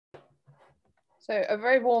So a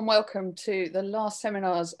very warm welcome to the last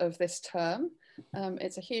seminars of this term.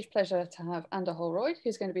 It's a huge pleasure to have Ander Holroyd,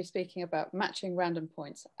 who's going to be speaking about matching random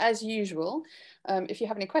points. As usual, if you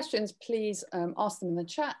have any questions, please ask them in the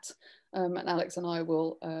chat, and Alex and I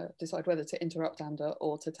will decide whether to interrupt Ander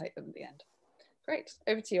or to take them at the end. Great,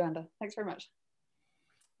 over to you, Ander. Thanks very much.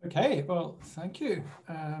 Okay, well, thank you.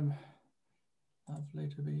 Lovely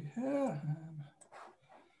to be here.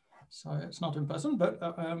 Sorry, it's not in person, but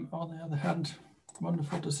on the other hand,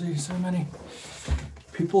 wonderful to see so many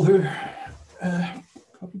people who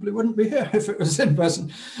probably wouldn't be here if it was in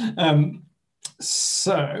person.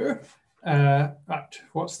 Right,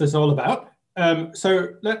 what's this all about? So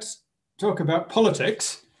let's talk about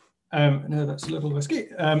politics. No, that's a little risky.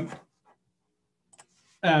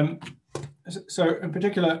 So in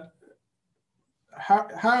particular,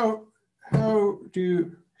 how do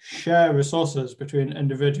you share resources between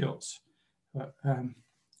individuals?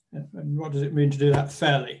 And what does it mean to do that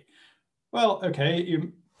fairly? Well, okay,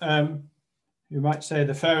 you might say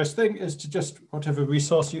the fairest thing is to just, whatever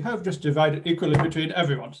resource you have, just divide it equally between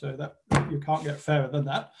everyone, so that you can't get fairer than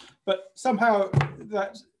that. But somehow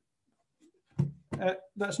that's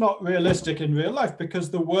not realistic in real life,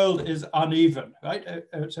 because the world is uneven, right?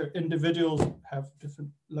 So individuals have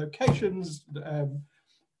different locations,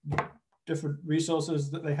 different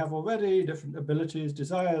resources that they have already, different abilities,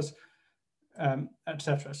 desires,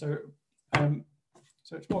 etc. So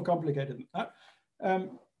it's more complicated than that.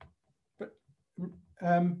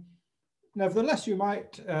 Nevertheless, you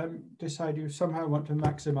might decide you somehow want to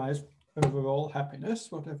maximize overall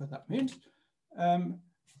happiness, whatever that means.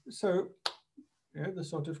 So the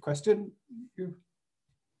sort of question you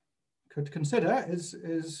could consider is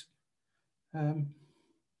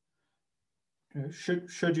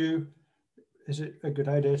is it a good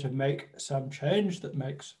idea to make some change that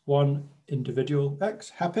makes one individual X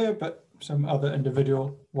happier, but some other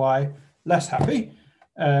individual Y less happy?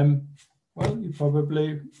 Well, you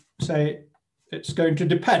probably say it's going to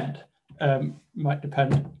depend. Might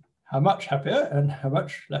depend how much happier and how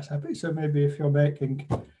much less happy. So maybe if you're making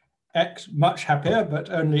X much happier,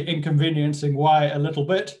 but only inconveniencing Y a little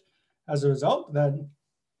bit as a result, then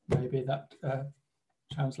maybe that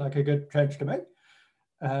sounds like a good change to make.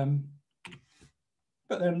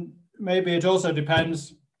 But then maybe it also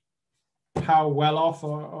depends how well off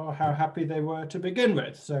or how happy they were to begin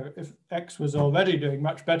with. So if X was already doing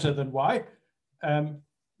much better than Y,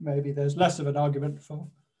 maybe there's less of an argument for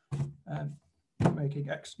making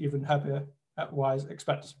X even happier at Y's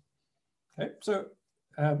expense. Okay, so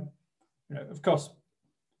of course,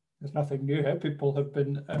 there's nothing new here. People have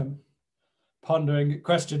been pondering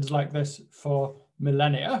questions like this for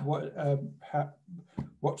millennia.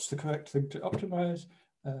 What's the correct thing to optimize?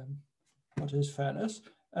 What is fairness?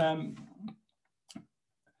 And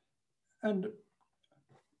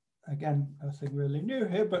again, nothing really new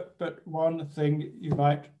here, but one thing you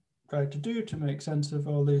might try to do to make sense of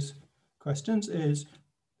all these questions is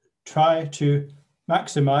try to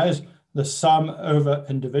maximize the sum over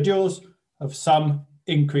individuals of some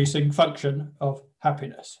increasing function of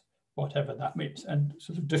happiness, whatever that means. And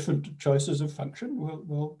sort of different choices of function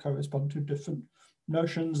will correspond to different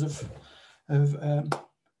notions of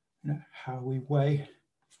how we weigh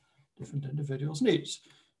different individuals' needs.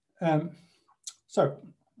 So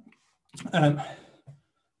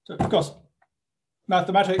of course,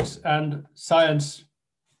 mathematics and science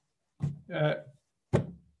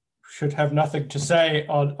should have nothing to say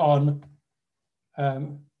on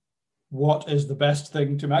what is the best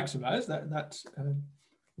thing to maximize.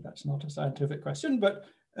 That's not a scientific question, but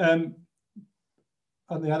on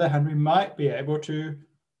the other hand, we might be able to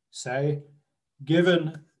say,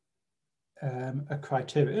 given a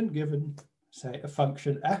criterion, given, say, a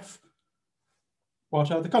function f, what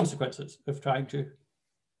are the consequences of trying to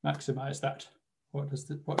maximize that? What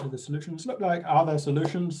do the solutions look like? Are there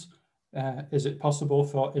solutions? Is it possible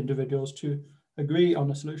for individuals to agree on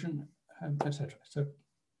a solution, etc.? So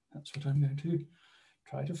that's what I'm going to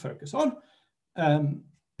try to focus on.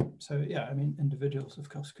 So yeah, I mean, individuals, of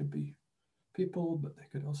course, could be people, but they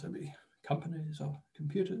could also be companies or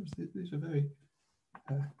computers. These are very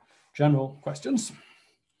general questions.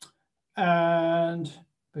 And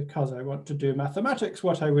because I want to do mathematics,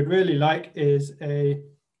 what I would really like is a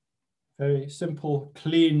very simple,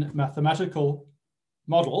 clean mathematical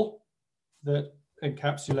model that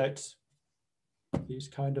encapsulates these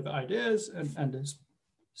kind of ideas and is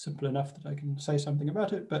simple enough that I can say something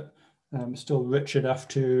about it, but still rich enough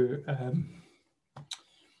to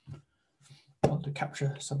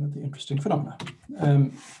capture some of the interesting phenomena.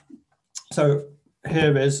 So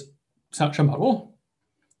here is such a model.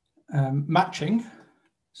 Matching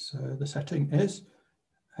So the setting is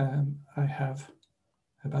I have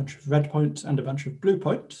a bunch of red points and a bunch of blue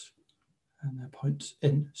points, and they're points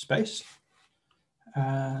in space,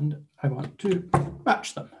 and I want to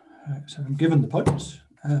match them. So I'm given the points,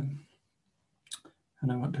 and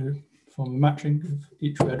I want to form a matching of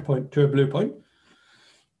each red point to a blue point.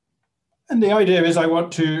 And the idea is I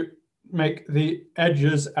want to make the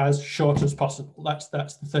edges as short as possible. That's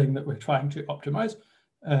the thing that we're trying to optimize.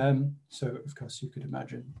 So of course you could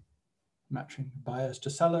imagine matching buyers to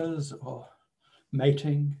sellers or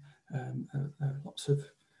mating. There are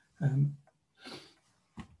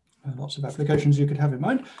lots of applications you could have in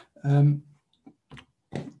mind.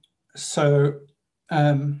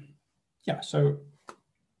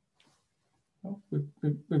 Well,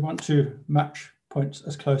 we want to match points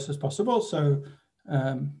as close as possible. So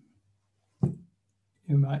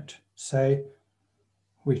you might say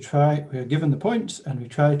we are given the points and we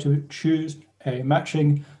try to choose a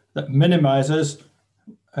matching that minimizes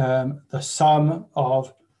the sum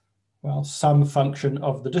of, well, some function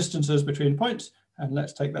of the distances between points. And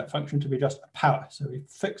let's take that function to be just a power. So we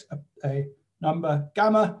fix a number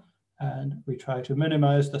gamma, and we try to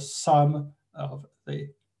minimize the sum of the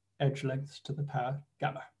edge lengths to the power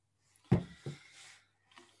gamma.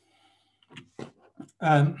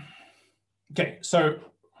 Okay, so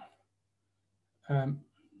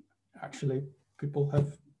actually people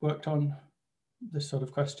have worked on this sort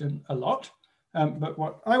of question a lot, but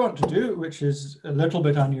what I want to do, which is a little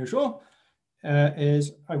bit unusual,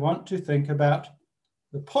 is I want to think about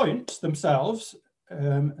the points themselves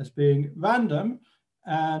as being random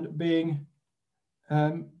and being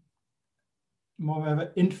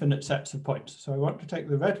moreover infinite sets of points. So I want to take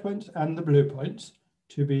the red points and the blue points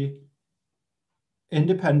to be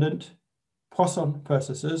independent Poisson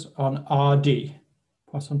processes on RD,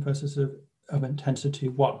 Poisson processes of intensity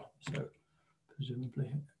 1. So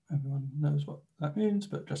presumably everyone knows what that means,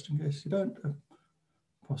 but just in case you don't,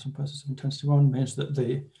 Poisson process of intensity 1 means that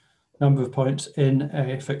the number of points in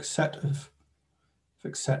a fixed set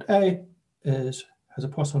A has a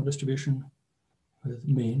Poisson distribution with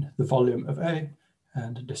mean the volume of A,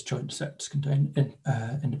 and disjoint sets contain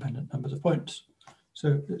independent numbers of points.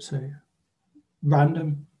 So it's a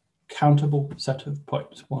random countable set of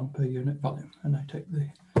points, one per unit volume, and I take the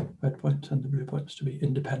red points and the blue points to be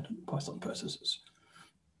independent Poisson processes.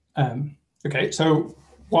 Okay, so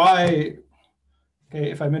why, okay,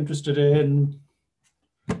 if I'm interested in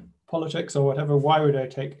politics or whatever, why would I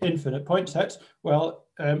take infinite point sets? Well,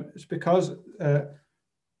 it's because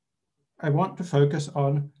I want to focus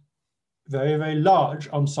on very, very large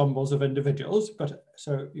ensembles of individuals. But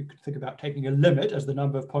so you could think about taking a limit as the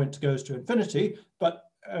number of points goes to infinity, but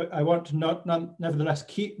I want to nevertheless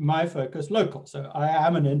keep my focus local. So I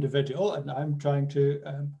am an individual and I'm trying to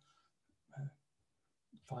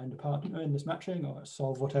find a partner in this matching or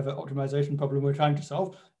solve whatever optimization problem we're trying to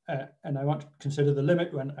solve. And I want to consider the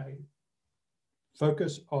limit when I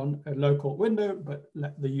focus on a local window, but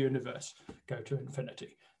let the universe go to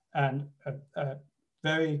infinity. And a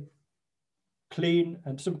very clean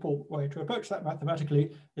and simple way to approach that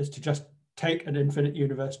mathematically is to just take an infinite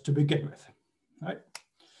universe to begin with, right?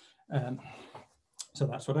 So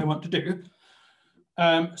that's what I want to do.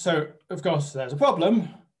 So of course there's a problem.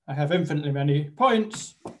 I have infinitely many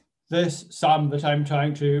points. This sum that I'm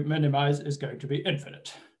trying to minimize is going to be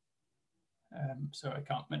infinite. So I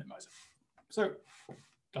can't minimize it. So it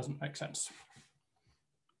doesn't make sense.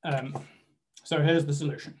 So here's the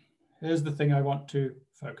solution. Here's the thing I want to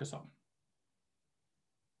focus on.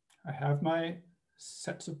 I have my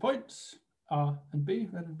sets of points, R and B,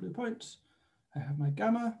 red and blue points. I have my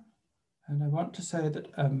gamma, and I want to say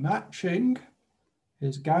that a matching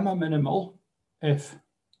is gamma minimal if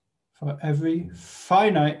for every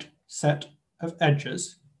finite set of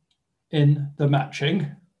edges in the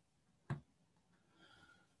matching,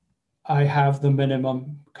 I have the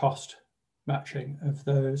minimum cost matching of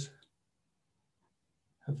those,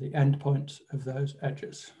 of the endpoints of those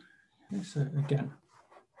edges. Okay, so again,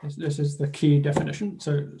 this is the key definition,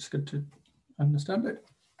 so it's good to understand it.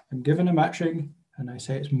 I'm given a matching and I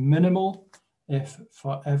say it's minimal if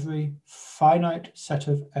for every finite set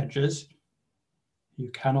of edges, you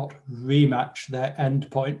cannot rematch their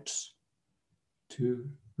endpoints to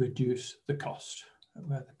reduce the cost,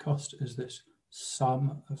 where the cost is this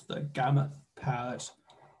sum of the gamma powers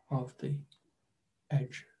of the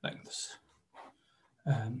edge lengths.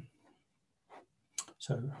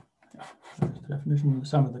 So yeah, the definition, the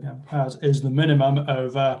sum of the gamma powers is the minimum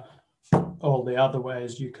over all the other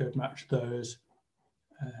ways you could match those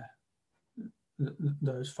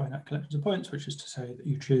those finite collections of points, which is to say that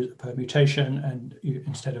you choose a permutation, and you,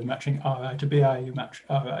 instead of matching Ri to Bi, you match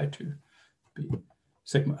Ri to B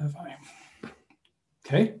sigma of I.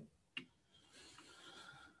 Okay,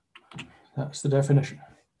 that's the definition.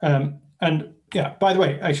 And yeah, by the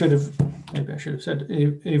way, maybe I should have said,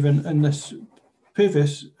 even in this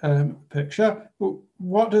previous picture,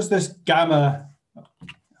 what does this gamma,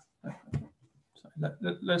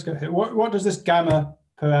 let's go here. What does this gamma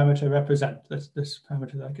parameter represent, this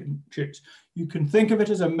parameter that I can choose? You can think of it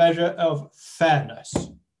as a measure of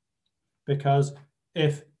fairness, because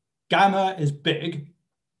if gamma is big,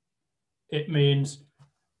 it means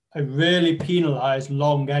I really penalize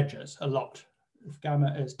long edges a lot. If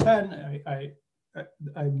gamma is 10,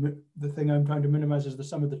 the thing I'm trying to minimize is the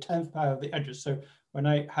sum of the 10th power of the edges. So when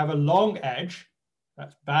I have a long edge,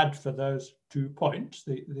 that's bad for those 2 points.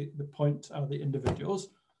 The points are the individuals.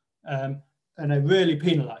 And I really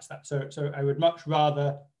penalize that. So I would much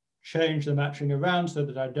rather change the matching around so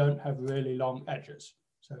that I don't have really long edges.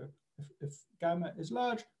 So if gamma is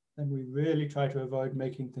large, then we really try to avoid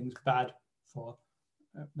making things bad for,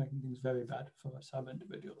 making things very bad for some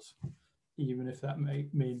individuals, even if that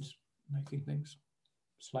means making things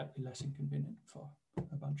slightly less inconvenient for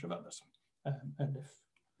a bunch of others. And if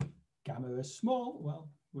gamma is small, well,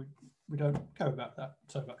 we don't care about that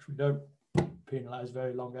so much. We don't penalize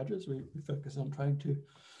very long edges. We focus on trying to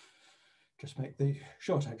just make the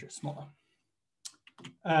short edges smaller.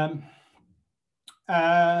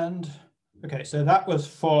 And okay, so that was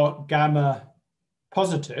for gamma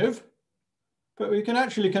positive, but we can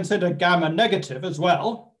actually consider gamma negative as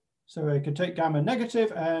well. So I could take gamma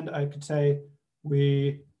negative and I could say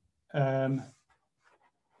okay,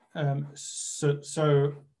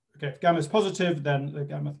 if gamma is positive, then the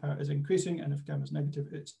gamma power is increasing, and if gamma is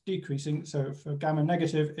negative, it's decreasing. So for gamma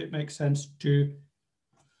negative, it makes sense to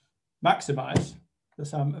maximize the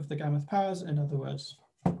sum of the gamma powers. In other words,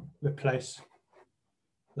 replace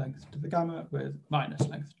length to the gamma with minus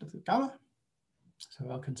length to the gamma. So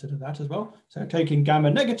I'll consider that as well. So taking gamma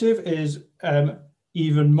negative is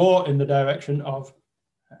even more in the direction of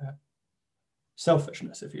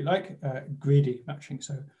selfishness, if you like, greedy matching.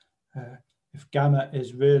 So if gamma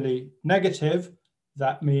is really negative,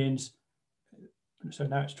 that means, so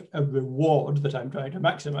now it's a reward that I'm trying to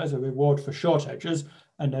maximize, a reward for short edges,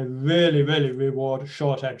 and I really, really reward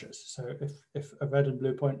short edges. So if a red and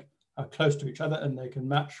blue point are close to each other and they can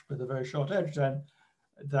match with a very short edge, then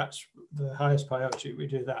that's the highest priority. We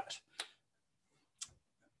do that.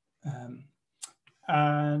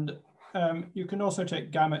 You can also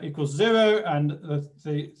take gamma equals 0, and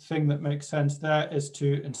the thing that makes sense there is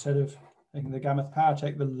to, instead of taking the gamma power,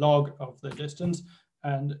 take the log of the distance.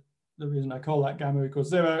 And the reason I call that gamma equals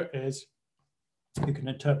 0 is you can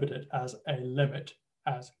interpret it as a limit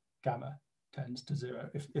as gamma tends to 0.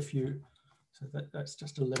 So that's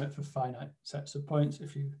just a limit for finite sets of points.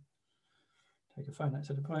 If you take a finite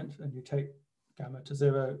set of points and you take gamma to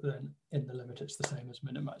 0, then in the limit it's the same as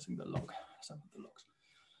minimizing the log, sum of the logs.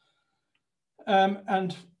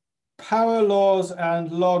 And power laws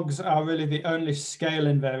and logs are really the only scale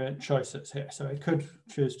invariant choices here. So I could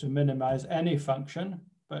choose to minimize any function,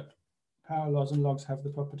 but power laws and logs have the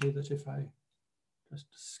property that if I just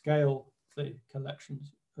scale the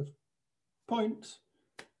collections of points,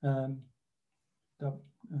 scale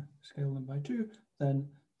them by 2, then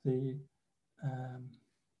the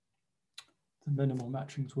minimal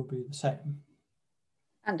matchings will be the same.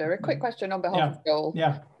 Andrew, a quick question on behalf of Joel.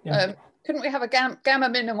 Yeah. Couldn't we have a gamma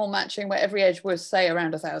minimal matching where every edge was, say,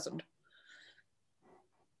 around 1,000?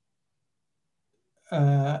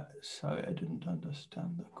 Sorry, I didn't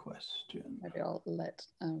understand the question. Maybe I'll let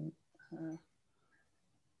me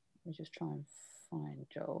just try and find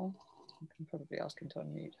Joel. I can probably ask him to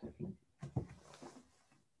unmute.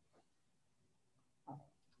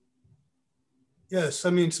 Yes,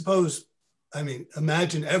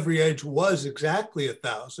 imagine every edge was exactly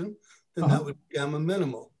 1,000, then that would be gamma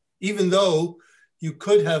minimal. Even though you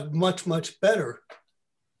could have much, much better.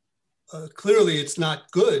 Clearly it's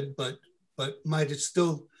not good, but might it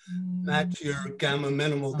still match your gamma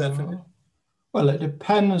minimal definition? Well, it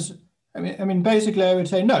depends. I mean, basically I would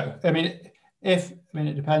say no. It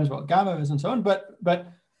depends what gamma is and so on,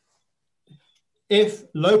 but if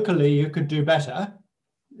locally you could do better,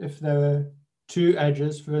 if there were 2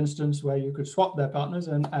 edges, for instance, where you could swap their partners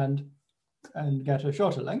and get a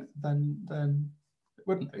shorter length, then it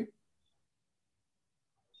wouldn't be.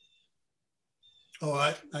 Oh,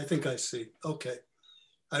 I think I see. Okay,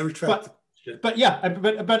 I retract the question. But yeah,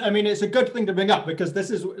 but I mean, it's a good thing to bring up, because this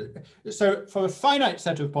is, so for a finite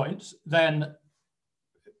set of points, then,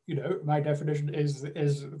 my definition is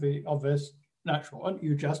the obvious natural one.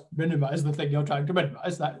 You just minimize the thing you're trying to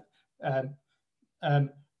minimize. That.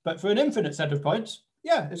 But for an infinite set of points,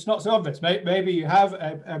 yeah, it's not so obvious. Maybe you have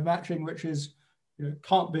a matching which is,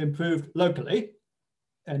 can't be improved locally,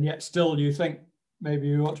 and yet still you think maybe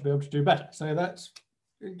you ought to be able to do better. So that's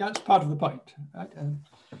part of the point, right?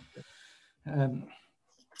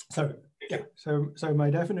 So yeah, so my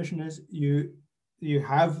definition is you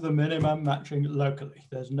have the minimum matching locally.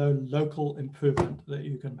 There's no local improvement that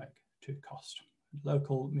you can make to cost.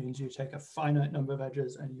 Local means you take a finite number of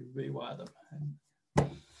edges and you rewire them, and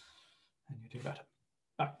you do better.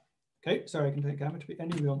 Ah, okay, so I can take gamma to be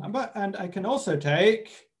any real number, and I can also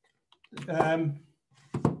take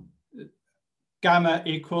gamma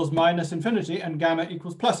equals minus infinity and gamma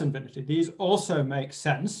equals plus infinity. These also make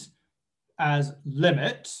sense as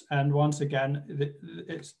limits, and once again,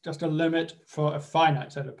 it's just a limit for a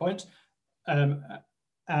finite set of points.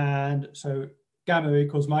 And so gamma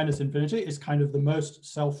equals minus infinity is kind of the most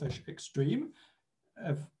selfish extreme,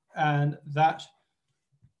 and that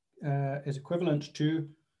is equivalent to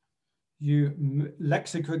you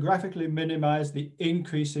lexicographically minimize the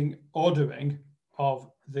increasing ordering of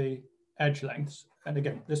the edge lengths. And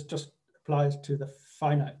again, this just applies to the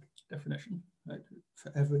finite definition, right?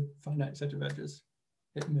 For every finite set of edges,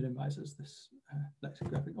 it minimizes this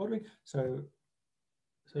lexicographic ordering. So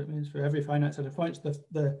it means for every finite set of points,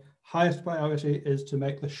 the highest priority is to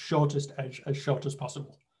make the shortest edge as short as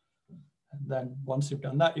possible. And then once you've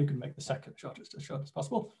done that, you can make the second shortest as short as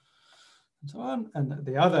possible, and so on. And at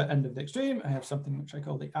the other end of the extreme, I have something which I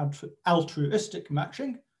call the altruistic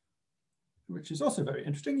matching, which is also very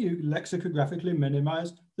interesting. You lexicographically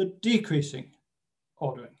minimize the decreasing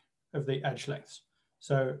ordering of the edge lengths.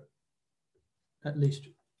 So at least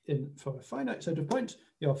for a finite set of points,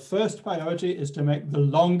 your first priority is to make the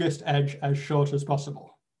longest edge as short as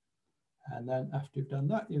possible. And then after you've done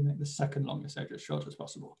that, you make the second longest edge as short as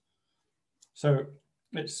possible. So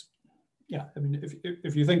it's, yeah, I mean,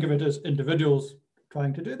 if you think of it as individuals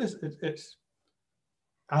trying to do this, it's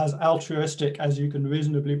as altruistic as you can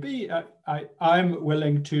reasonably be. I'm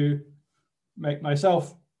willing to make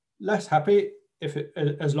myself less happy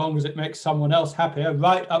as long as it makes someone else happier,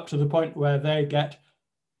 right up to the point where they get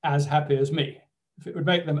as happy as me. If it would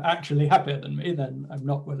make them actually happier than me, then I'm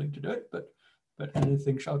not willing to do it. But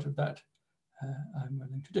anything short of that, I'm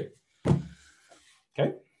willing to do.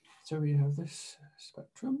 Okay, so we have this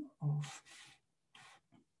spectrum of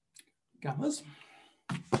gammas.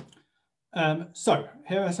 So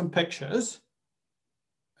here are some pictures.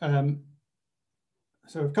 So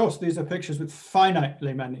of course, these are pictures with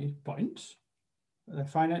finitely many points. They're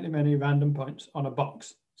finitely many random points on a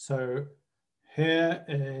box. So here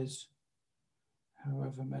is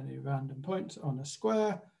however many random points on a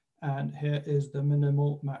square, and here is the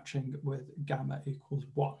minimal matching with gamma equals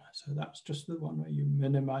 1. So that's just the one where you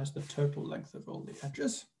minimize the total length of all the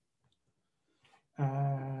edges.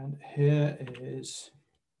 And here is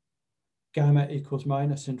gamma equals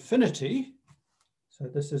minus infinity. So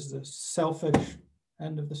this is the selfish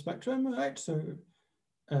end of the spectrum, right? So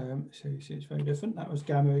you see it's very different. That was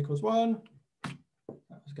gamma equals 1.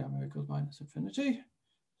 That was gamma equals minus infinity.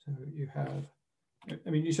 So you have, I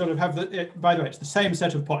mean, you sort of have by the way, it's the same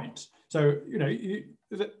set of points. So,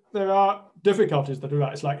 there are difficulties that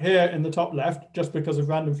arise. It's like here in the top left, just because of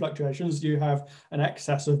random fluctuations, you have an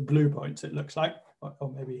excess of blue points, it looks like,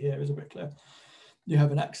 or maybe here is a bit clear. You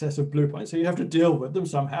have an excess of blue points. So you have to deal with them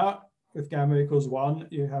somehow. With gamma equals 1,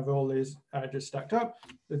 you have all these edges stacked up.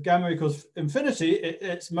 With gamma equals infinity,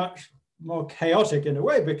 it's much more chaotic in a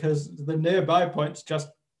way, because the nearby points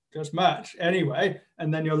just match anyway,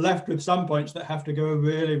 and then you're left with some points that have to go a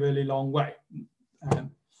really, really long way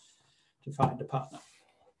to find a partner.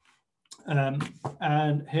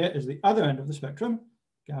 And here is the other end of the spectrum,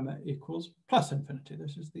 gamma equals plus infinity.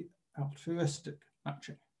 This is the altruistic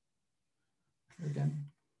matching. Again,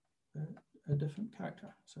 a different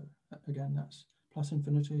character. So again, that's plus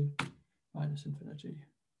infinity, minus infinity,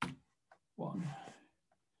 1,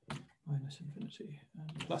 minus infinity,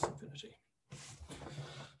 and plus infinity.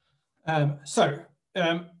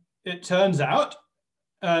 It turns out,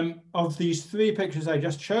 of these 3 pictures I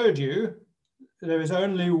just showed you, there is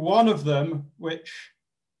only one of them which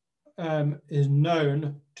is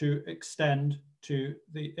known to extend to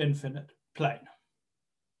the infinite plane.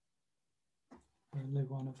 Only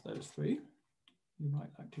one of those 3. You might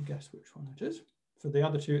like to guess which one it is. For the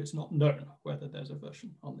other 2, it's not known whether there's a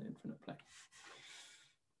version on the infinite plane.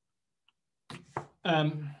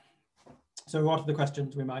 So what are the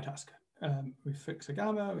questions we might ask? We fix a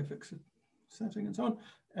gamma, we fix a setting and so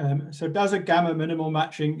on. So does a gamma minimal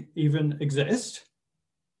matching even exist?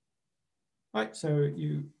 Right, so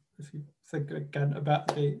if you think again about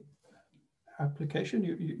the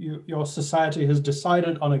application, your society has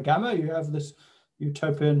decided on a gamma. You have this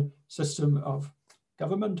utopian system of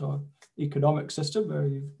government or economic system where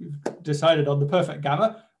you've decided on the perfect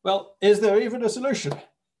gamma. Well, is there even a solution?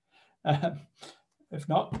 If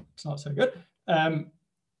not, it's not so good.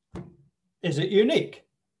 Is it unique?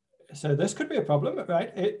 So this could be a problem,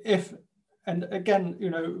 right? And again,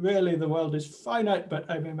 really the world is finite, but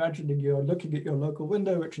I'm imagining you're looking at your local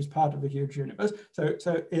window, which is part of a huge universe.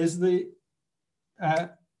 So is the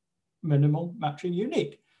minimal matching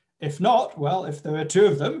unique? If not, well, if there are two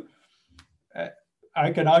of them,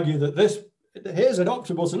 I can argue that here's an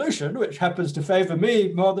optimal solution, which happens to favor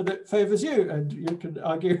me more than it favors you. And you can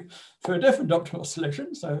argue for a different optimal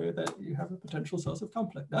solution, so that you have a potential source of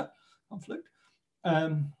conflict there.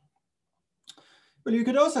 Well, you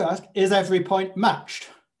could also ask, is every point matched?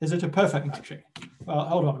 Is it a perfect matching? Well,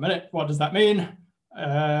 hold on a minute. What does that mean?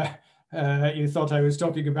 You thought I was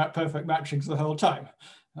talking about perfect matchings the whole time,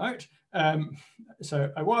 right?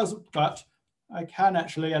 So I was, but I can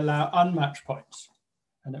actually allow unmatched points.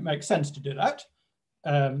 And it makes sense to do that.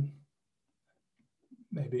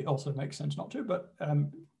 Maybe it also makes sense not to, but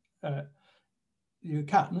you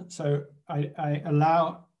can. So I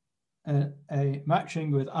allow a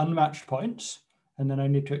matching with unmatched points, and then I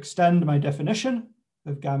need to extend my definition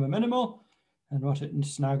of gamma minimal. And what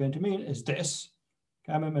it's now going to mean is this.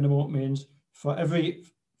 Gamma minimal means for every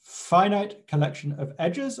finite collection of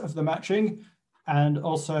edges of the matching, and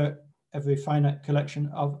also every finite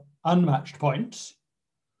collection of unmatched points,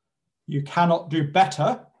 you cannot do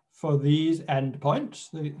better for these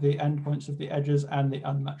endpoints, the endpoints of the edges and the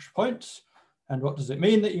unmatched points. And what does it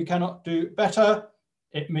mean that you cannot do better?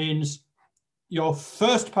 It means your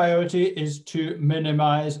first priority is to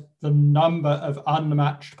minimize the number of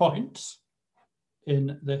unmatched points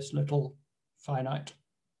in this little finite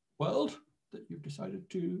world that you've decided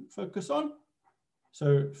to focus on.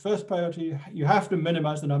 So first priority, you have to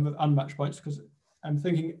minimize the number of unmatched points, because I'm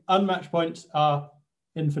thinking unmatched points are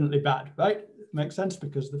infinitely bad, right? It makes sense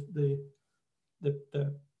because the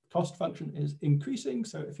cost function is increasing.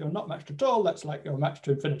 So if you're not matched at all, that's like you're matched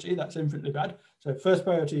to infinity. That's infinitely bad. So first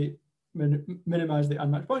priority, minimize the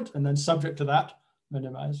unmatched points, and then subject to that,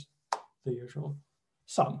 minimize the usual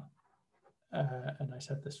sum. And I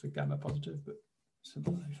said this for gamma positive, but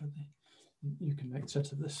similarly for you can make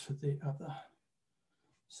sense of this for the other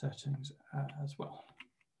settings as well.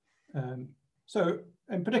 So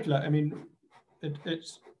in particular, I mean,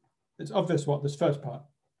 it's obvious what this first part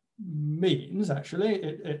means, actually.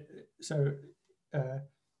 It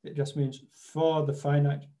just means for the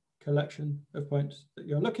finite collection of points that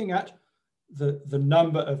you're looking at, the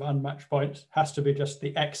number of unmatched points has to be just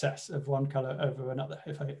the excess of one color over another.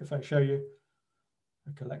 If I show you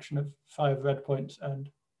a collection of 5 red points and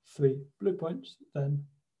 3 blue points, then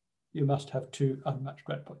you must have 2 unmatched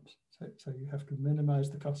red points. So you have to minimize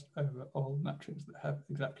the cost over all matchings that have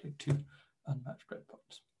exactly 2 unmatched red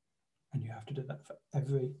points. And you have to do that for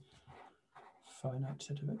every finite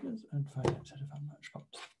set of edges and finite set of unmatched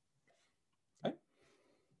points. Okay.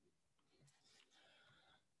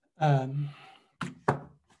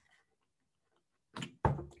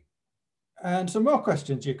 And some more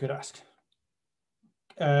questions you could ask.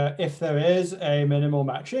 If there is a minimal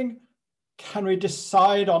matching, can we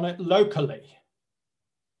decide on it locally?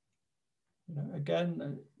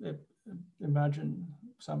 Again, imagine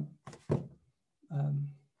some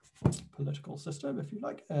political system, if you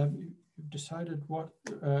like. You've decided what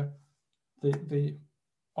the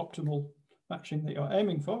optimal matching that you're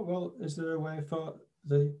aiming for. Well, is there a way for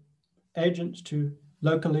the agents to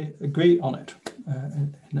locally agree on it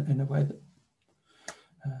in a way that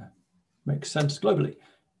makes sense globally?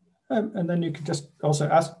 And then you could just also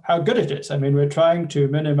ask how good it is. I mean, we're trying to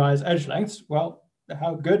minimize edge lengths. Well,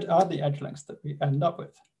 how good are the edge lengths that we end up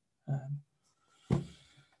with?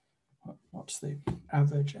 What's the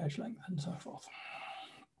average edge length and so forth?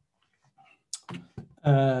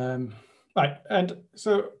 Right, and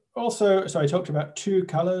so also, so I talked about 2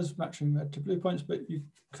 colors matching red to blue points, but you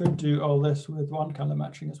could do all this with 1 color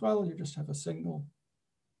matching as well. You just have a single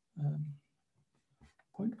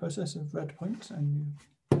point process of red points, and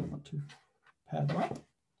you want to pair them up.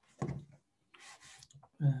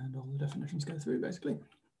 And all the definitions go through, basically.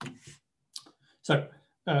 So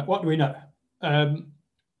what do we know?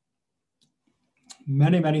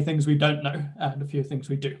 Many things we don't know, and a few things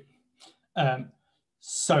we do.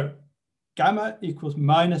 So gamma equals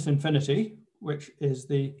minus infinity, which is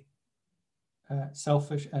the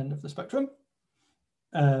selfish end of the spectrum.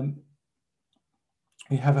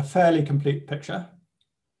 We have a fairly complete picture.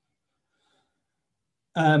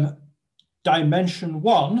 dimension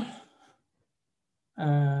 1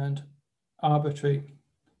 and arbitrary,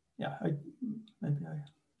 yeah, maybe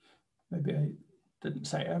I didn't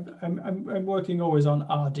say. I'm working always on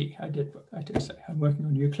RD. I did say I'm working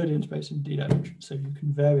on Euclidean space in D dimension. So you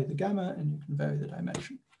can vary the gamma and you can vary the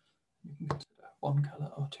dimension. You can consider one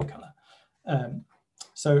color or two color.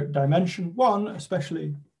 So dimension 1,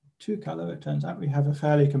 especially two color, it turns out we have a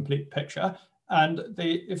fairly complete picture. And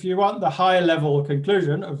if you want the high level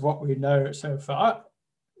conclusion of what we know so far,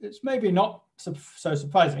 it's maybe not so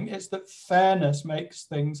surprising. It's that fairness makes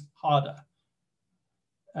things harder.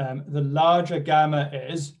 The larger gamma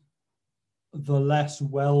is, the less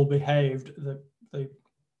well-behaved the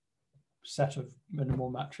set of minimal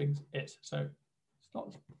matchings is. So it's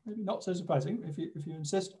maybe not so surprising. If you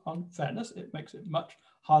insist on fairness, it makes it much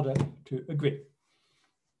harder to agree.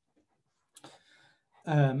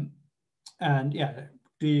 And yeah,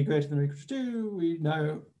 d greater than or equal to 2, we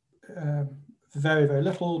know very, very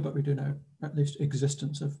little, but we do know at least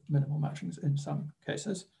existence of minimal matchings in some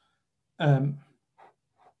cases.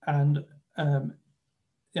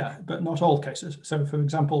 Yeah, but not all cases. So for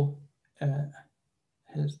example,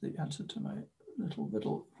 here's the answer to my little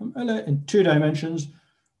riddle from earlier. In 2 dimensions,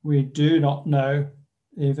 we do not know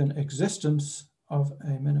even existence of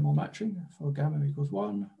a minimal matching for gamma equals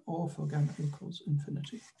 1 or for gamma equals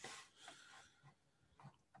infinity.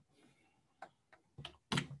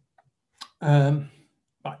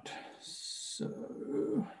 Right,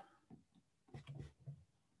 so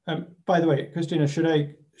by the way, Christina, should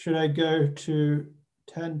I go to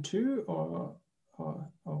 10.2 or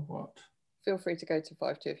what? Feel free to go to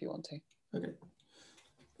 5.2 if you want to. Okay.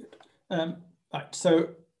 Good. Right,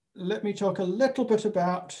 so let me talk a little bit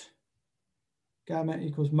about gamma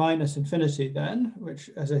equals minus infinity then, which,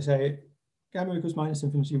 as I say, gamma equals minus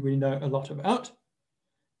infinity we know a lot about.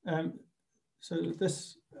 So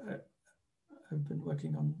this I've been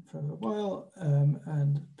working on for a while,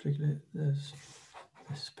 and particularly there's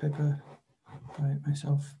this paper by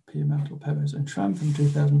myself, P. Mantle, Perez, and Schramm from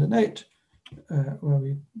 2008, where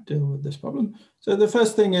we deal with this problem. So the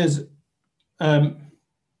first thing is,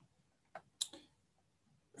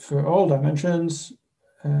 for all dimensions,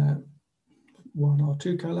 1 or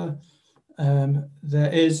 2 color,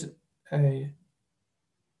 there is a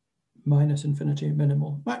minus infinity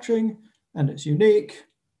minimal matching, and it's unique,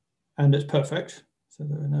 and it's perfect. So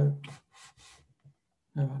there are no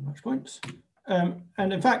unmatched points. And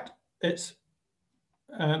in fact, it's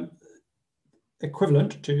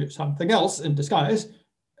equivalent to something else in disguise.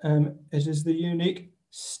 It is the unique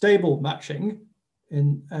stable matching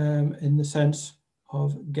in the sense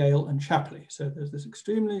of Gale and Shapley. So there's this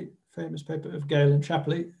extremely famous paper of Gale and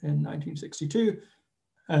Shapley in 1962,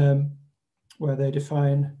 where they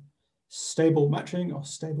define stable matching or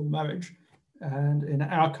stable marriage. And in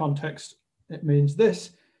our context, it means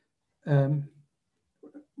this.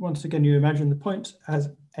 Once again, you imagine the points as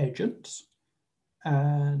agents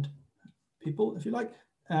and people, if you like,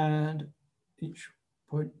 and each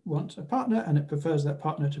point wants a partner and it prefers that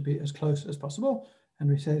partner to be as close as possible. And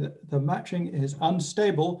we say that the matching is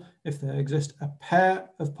unstable if there exists a pair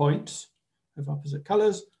of points of opposite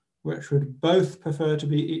colors, which would both prefer to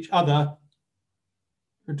be each other,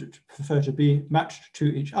 prefer to be matched to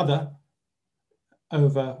each other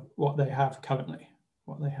over what they have currently.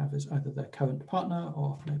 What they have is either their current partner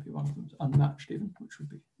or maybe one of them is unmatched even, which would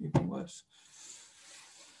be even worse.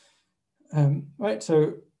 Right,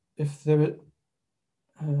 so if there's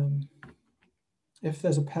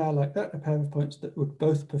a pair like that, a pair of points that would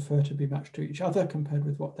both prefer to be matched to each other compared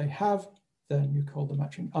with what they have, then you call the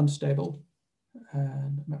matching unstable,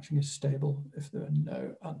 and matching is stable if there are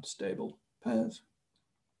no unstable pairs.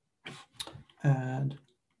 And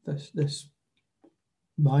this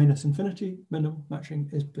minus infinity minimal matching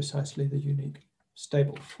is precisely the unique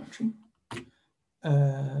stable matching.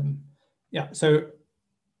 Yeah, so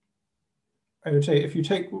I would say if you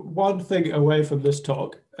take one thing away from this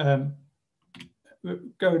talk, go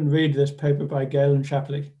and read this paper by Gale and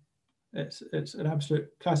Shapley. It's an absolute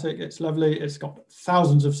classic. It's lovely. It's got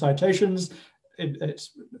thousands of citations.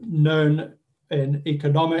 It's known in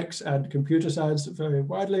economics and computer science very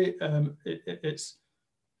widely.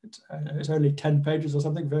 It's only 10 pages or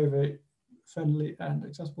something, very, very friendly and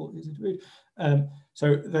accessible, easy to read.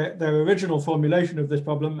 So their original formulation of this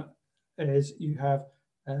problem is you have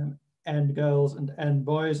n girls and n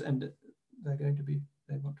boys, and they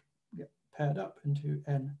want to get paired up into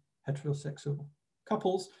n heterosexual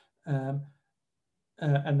couples, and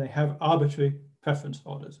they have arbitrary preference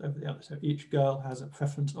orders over the other. So each girl has a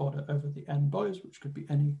preference order over the n boys, which could be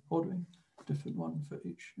any ordering, different one for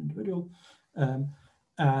each individual.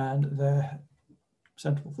 And their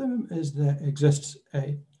central theorem is there exists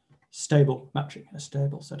a stable matching, a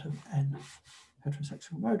stable set of n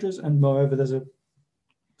heterosexual marriages, and moreover, there's a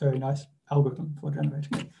very nice algorithm for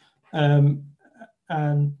generating it.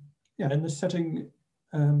 And yeah, in this setting,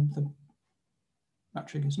 the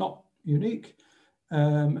matching is not unique.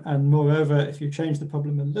 And moreover, if you change the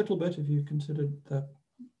problem a little bit, if you considered the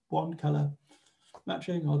one color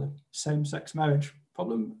matching or the same-sex marriage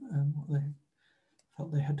problem, what they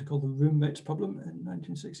felt they had to call the roommates problem in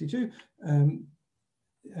 1962,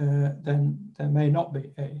 then there may not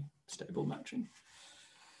be a stable matching.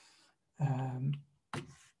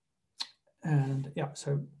 And yeah,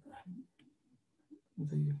 so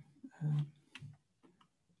the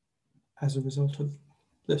as a result of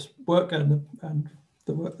this work and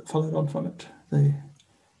the work that followed on from it, the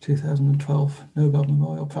 2012 Nobel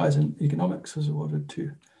Memorial Prize in Economics was awarded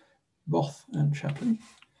to Roth and Shapley.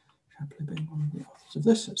 Shapley being one of the authors of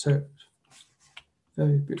this. So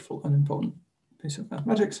very beautiful and important piece of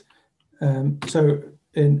mathematics. So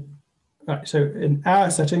in our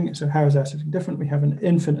setting, so how is our setting different? We have an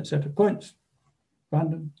infinite set of points,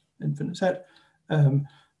 random infinite set.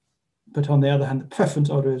 But on the other hand, the preference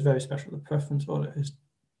order is very special. The preference order is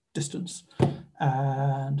distance.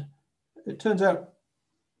 And it turns out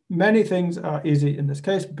many things are easy in this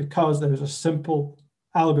case because there is a simple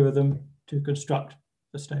algorithm to construct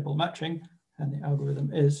the stable matching. And the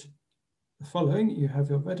algorithm is the following. You have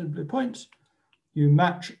your red and blue points. You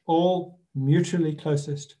match all mutually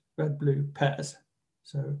closest red-blue pairs.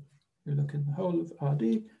 So you look in the whole of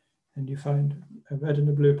RD and you find a red and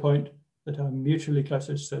a blue point that are mutually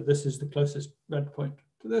closest. So this is the closest red point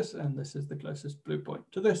to this, and this is the closest blue point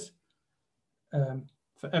to this.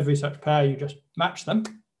 For every such pair, you just match them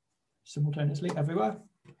simultaneously everywhere,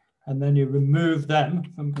 and then you remove them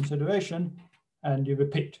from consideration, and you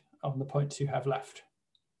repeat on the points you have left.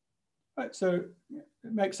 Right, so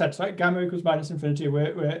it makes sense, right? Gamma equals minus infinity.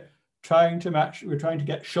 We're trying to match. We're trying to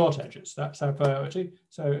get short edges. That's our priority.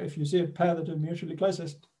 So if you see a pair that are mutually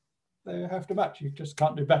closest, they have to match. You just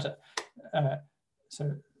can't do better.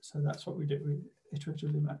 So that's what we do. We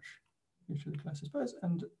iteratively match mutually closest pairs,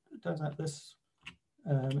 and it turns out this.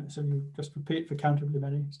 So you just repeat for countably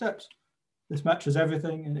many steps. This matches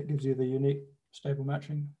everything, and it gives you the unique stable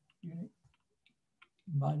matching, unique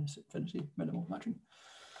minus infinity minimal matching.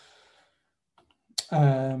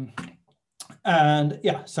 And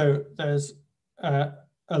yeah, so there's a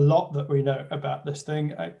lot that we know about this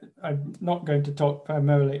thing. I'm not going to talk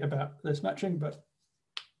primarily about this matching, but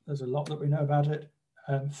there's a lot that we know about it.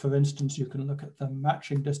 For instance, you can look at the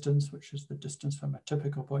matching distance, which is the distance from a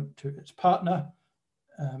typical point to its partner.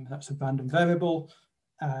 That's a random variable,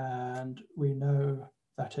 and we know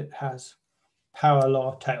that it has power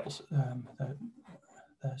law tails.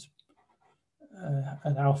 There's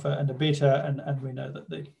an alpha and a beta, and we know that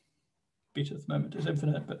the betath moment is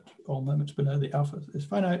infinite, but all moments below the alpha is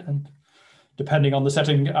finite. And depending on the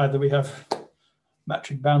setting, either we have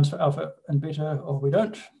matching bounds for alpha and beta, or we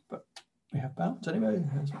don't, but we have bounds anyway.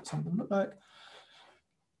 Here's what some of them look like.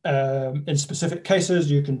 In specific cases,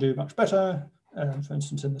 you can do much better. For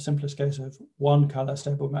instance, in the simplest case of one color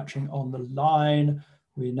stable matching on the line,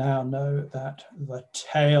 we now know that the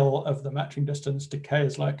tail of the matching distance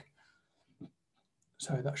decays like,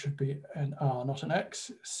 so that should be an R, not an X,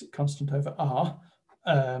 it's constant over R.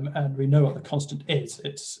 And we know what the constant is.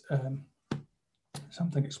 It's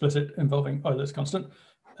something explicit involving Euler's constant.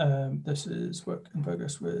 This is work in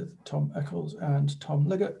progress with Tom Eccles and Tom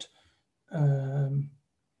Liggett. I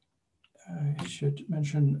should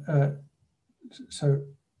mention, so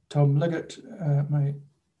Tom Liggett, my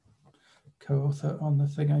co-author on the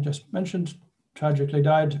thing I just mentioned, tragically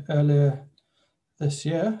died earlier this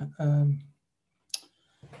year.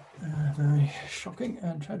 Very shocking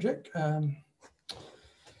and tragic. And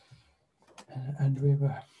we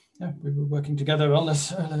were working together on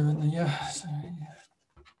this earlier in the year. So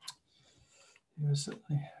he was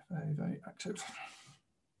certainly very, very active.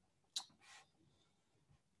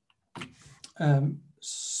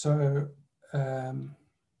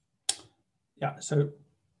 Yeah, so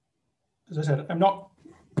as I said, I'm not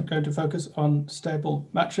going to focus on stable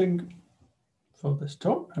matching for this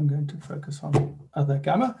talk. I'm going to focus on other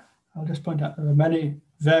gamma. I'll just point out there are many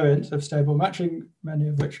variants of stable matching, many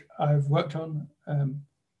of which I've worked on.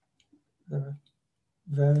 There are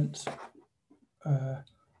variants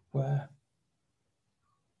where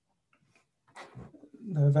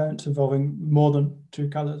there are variants involving more than two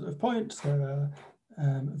colors of points. There are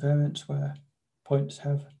variants where points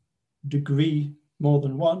have degree more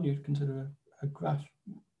than one. You'd consider a graph,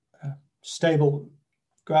 a stable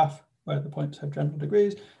graph where the points have general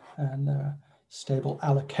degrees, and there are stable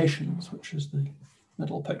allocations, which is the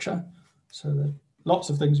little picture. So there are lots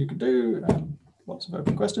of things you could do, lots of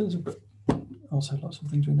open questions, but also lots of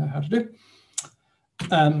things we know how to do.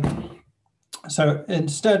 So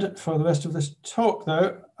instead, for the rest of this talk,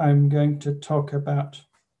 though, I'm going to talk about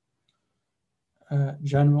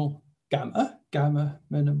general gamma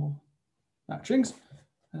minimal matchings.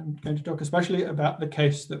 I'm going to talk especially about the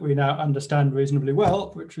case that we now understand reasonably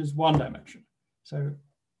well, which is one dimension. So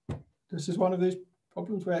this is one of these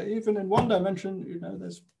problems where even in one dimension, you know,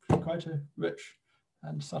 there's quite a rich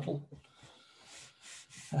and subtle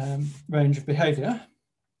range of behavior.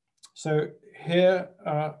 So here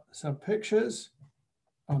are some pictures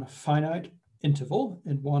on a finite interval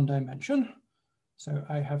in one dimension. So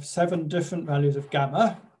I have 7 different values of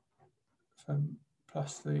gamma from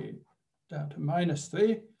 +3 down to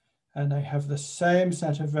 -3, and I have the same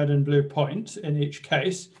set of red and blue points in each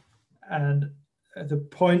case, and the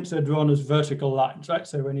points are drawn as vertical lines, right?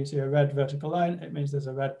 So when you see a red vertical line, it means there's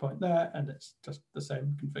a red point there, and it's just the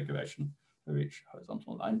same configuration for each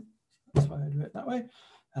horizontal line. That's why I do it that way.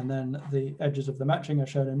 And then the edges of the matching are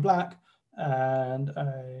shown in black, and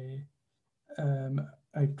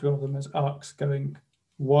I draw them as arcs going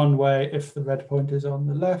one way if the red point is on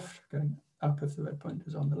the left, going up if the red point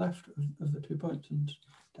is on the left of the 2 points, and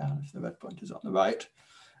down if the red point is on the right.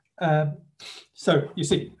 So you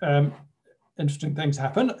see, interesting things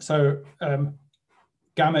happen. So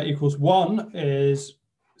gamma equals 1 is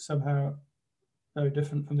somehow very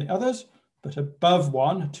different from the others, but above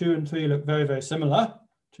 1, 2 and 3 look very, very similar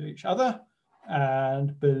to each other.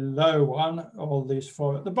 And below 1, all these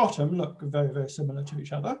 4 at the bottom look very, very similar to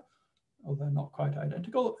each other, although not quite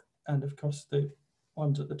identical. And of course, the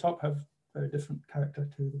ones at the top have very different character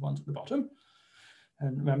to the ones at the bottom.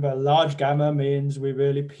 And remember, large gamma means we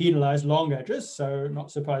really penalize long edges. So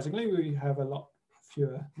not surprisingly, we have a lot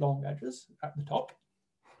fewer long edges at the top.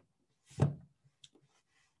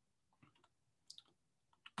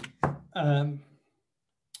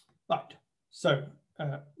 Right. So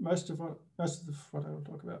most of what I will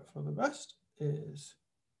talk about for the rest is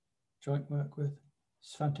joint work with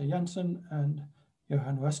Svante Jansen and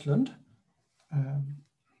Johan Westland.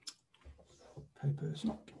 Paper is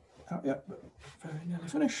not out yet, but very nearly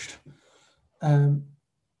finished.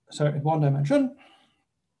 So in one dimension,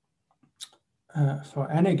 for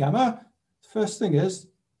any gamma, the first thing is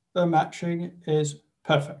the matching is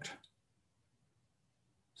perfect.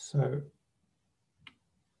 So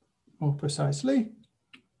more precisely,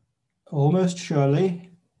 almost surely,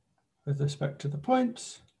 with respect to the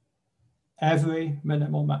points, every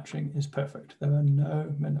minimal matching is perfect. There are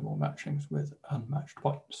no minimal matchings with unmatched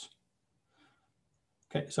points.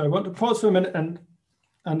 Okay, so I want to pause for a minute and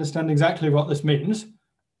understand exactly what this means,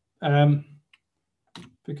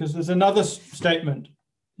 because there's another statement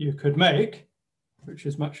you could make, which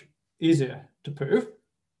is much easier to prove.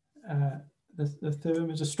 The theorem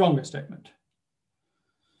is a stronger statement.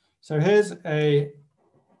 So here's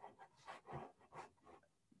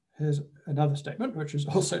another statement, which is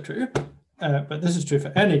also true, but this is true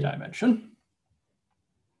for any dimension.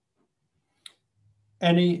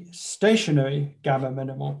 Any stationary gamma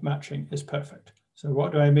minimal matching is perfect. So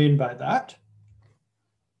what do I mean by that?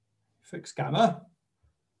 Fix gamma.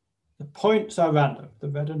 The points are random. The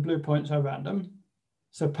red and blue points are random.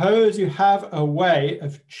 Suppose you have a way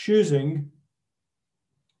of choosing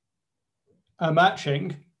a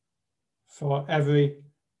matching for every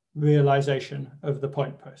realization of the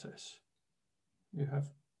point process. You have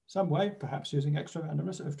some way, perhaps using extra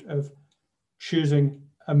randomness, of choosing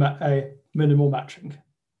a minimal matching.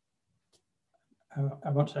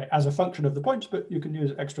 I won't say as a function of the points, but you can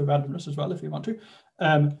use extra randomness as well if you want to.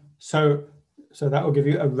 So that will give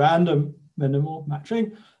you a random minimal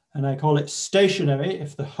matching, and I call it stationary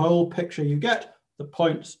if the whole picture you get, the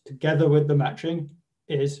points together with the matching,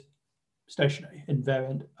 is stationary,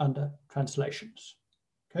 invariant under translations.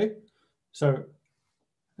 Okay, so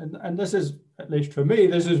and this is, at least for me,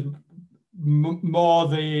 this is more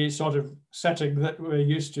the sort of setting that we're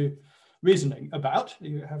used to reasoning about.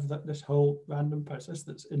 You have this whole random process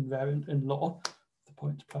that's invariant in law, the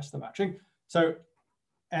points plus the matching. So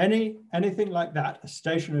anything like that, a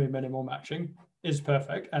stationary minimal matching, is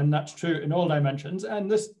perfect, and that's true in all dimensions. And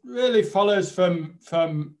this really follows from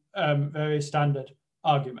very standard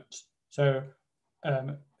arguments. So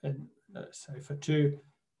let's say for 2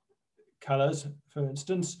 colors, for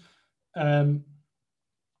instance,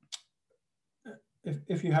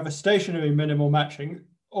 if you have a stationary minimal matching,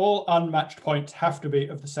 all unmatched points have to be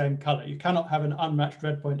of the same color. You cannot have an unmatched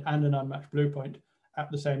red point and an unmatched blue point at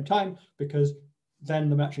the same time, because then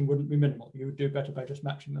the matching wouldn't be minimal. You would do better by just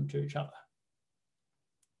matching them to each other.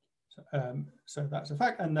 So that's a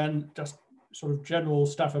fact. And then just sort of general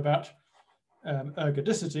stuff about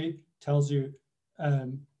ergodicity tells you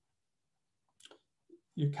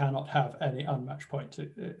you cannot have any unmatched points.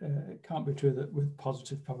 It can't be true that with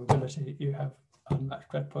positive probability you have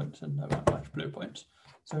unmatched red points and no unmatched blue points.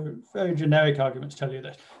 So very generic arguments tell you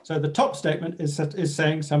this. So the top statement is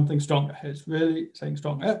saying something stronger. It's really saying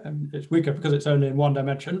stronger, and it's weaker because it's only in one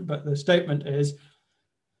dimension, but the statement is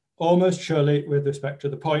almost surely with respect to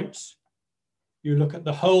the points, you look at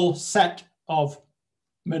the whole set of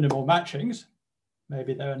minimal matchings.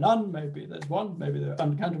 Maybe there are none, maybe there's one, maybe there are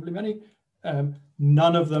uncountably many.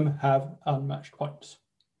 None of them have unmatched points.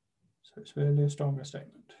 So it's really a stronger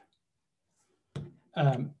statement.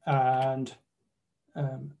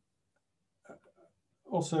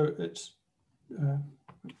 Also it's,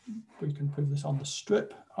 we can prove this on the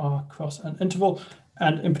strip, R cross an interval.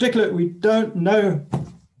 And in particular, we don't know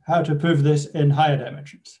how to prove this in higher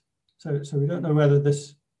dimensions. So we don't know whether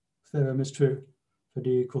this theorem is true for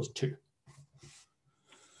d equals 2.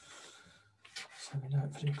 So we know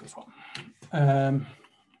it for d equals 1.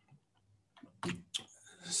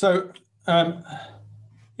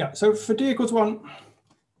 Yeah, so for d equals 1,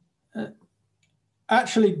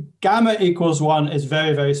 actually gamma equals 1 is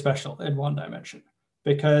very, very special in one dimension,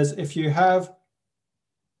 because if you have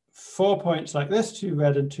 4 points like this, 2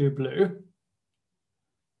 red and 2 blue,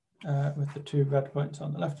 with the 2 red points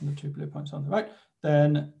on the left and the 2 blue points on the right,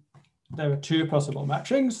 then there are 2 possible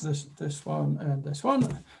matchings, this one and this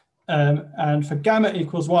one. And for gamma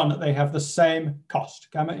equals 1, they have the same cost.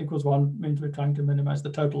 Gamma equals 1 means we're trying to minimize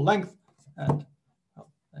the total length, and well,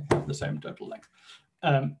 they have the same total length.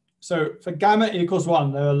 So for gamma equals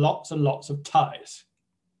 1, there are lots and lots of ties.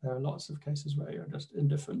 There are lots of cases where you're just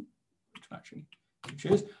indifferent which matching you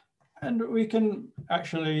choose. And we can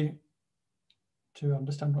actually, to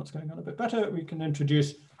understand what's going on a bit better, we can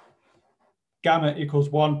introduce gamma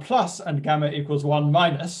equals 1 plus and gamma equals 1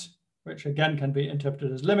 minus, which again can be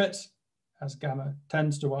interpreted as limits, as gamma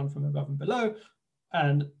tends to 1 from above and below.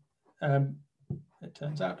 And it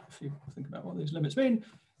turns out, if you think about what these limits mean,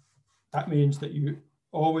 that means that you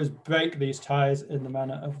always break these ties in the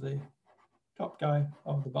manner of the top guy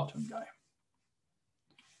or the bottom guy.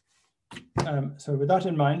 So with that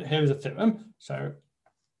in mind, here's a theorem. So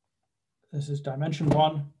this is dimension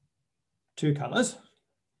 1, 2 colors.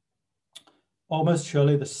 Almost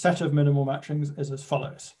surely the set of minimal matchings is as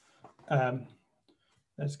follows.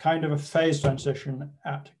 There's kind of a phase transition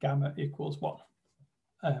at gamma equals 1.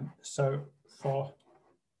 So for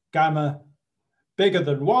gamma bigger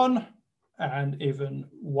than 1, and even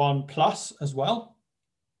 1 plus as well,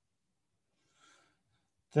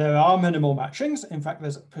 there are minimal matchings. In fact,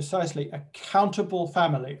 there's precisely a countable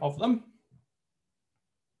family of them.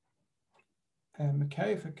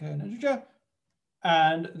 K for k an integer,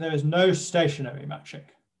 and there is no stationary matching.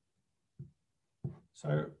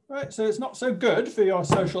 So, right, so it's not so good for your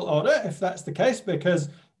social order if that's the case, because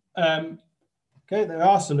okay, there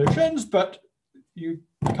are solutions, but you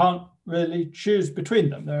can't really choose between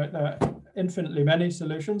them. There are infinitely many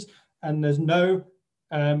solutions, and there's no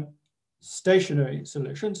stationary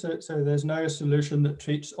solution. So there's no solution that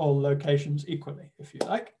treats all locations equally, if you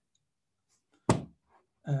like.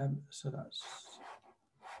 So that's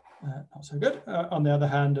not so good. On the other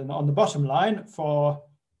hand, and on the bottom line for,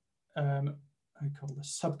 I call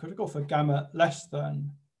this subcritical, for gamma less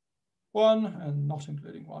than 1 and not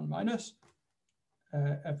including 1 minus,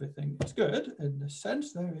 everything is good in this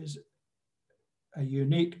sense. There is a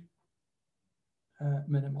unique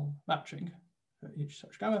minimal matching for each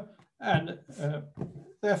such gamma, and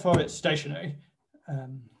therefore it's stationary,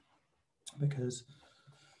 because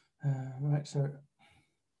right, so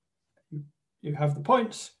you have the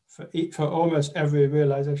points for almost every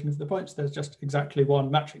realization of the points. There's just exactly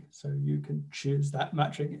one matching, so you can choose that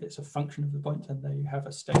matching. It's a function of the points, and there you have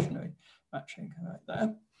a stationary matching right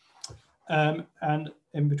there. And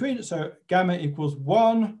in between, so gamma equals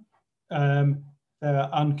 1. There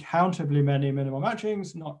are uncountably many minimal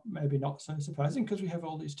matchings, maybe not so surprising because we have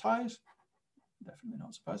all these ties, definitely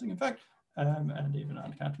not surprising in fact, and even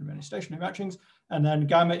uncountably many stationary matchings. And then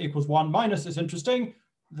gamma equals 1 minus is interesting.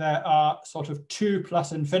 There are sort of 2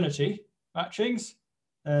 plus infinity matchings.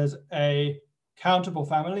 There's a countable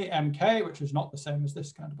family, MK, which is not the same as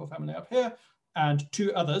this countable family up here, and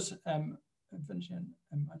 2 others, M infinity and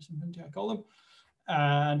M minus infinity, I call them.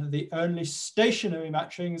 And the only stationary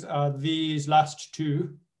matchings are these last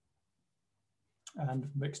 2 and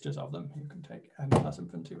mixtures of them. You can take M plus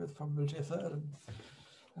infinity with probability 1/3 and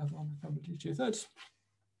have one with probability 2/3.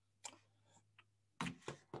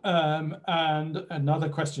 And another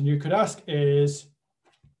question you could ask is,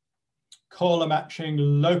 call a matching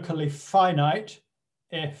locally finite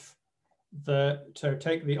if so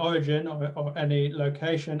take the origin or any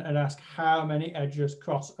location and ask how many edges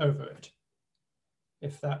cross over it.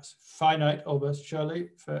 If that's finite, almost surely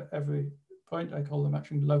for every point, I call the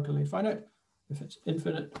matching locally finite. If it's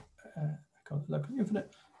infinite, I call it locally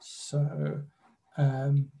infinite. So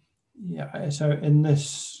yeah, so in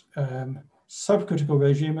this subcritical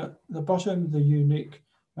regime at the bottom, the unique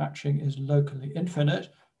matching is locally infinite,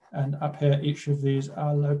 and up here, each of these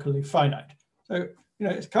are locally finite. So, you know,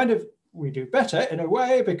 it's kind of, we do better in a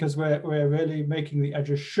way because we're really making the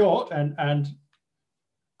edges short, and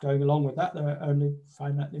going along with that, there are only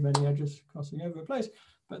finitely many edges crossing over a place.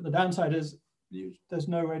 But the downside is there's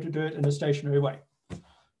no way to do it in a stationary way.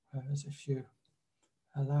 Whereas if you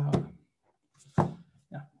allow,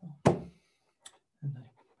 yeah,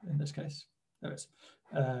 in this case, there is.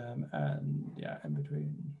 And yeah, in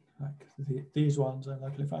between, like these ones are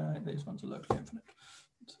locally finite, these ones are locally infinite,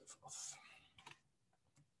 and so forth.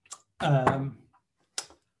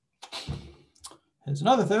 Here's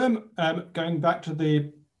another theorem, going back to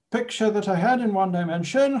the picture that I had in one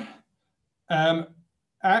dimension.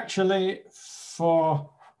 Actually,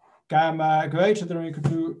 for gamma greater than or equal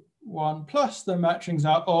to 1 plus, the matchings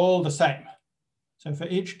are all the same. So for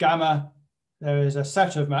each gamma, there is a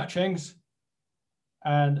set of matchings,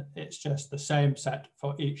 and it's just the same set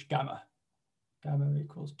for each gamma. Gamma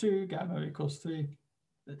equals 2, gamma equals 3.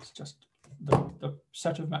 It's just the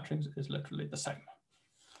set of matchings is literally the same.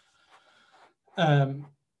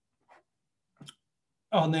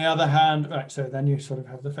 On the other hand, right, so then you sort of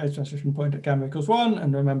have the phase transition point at gamma equals 1,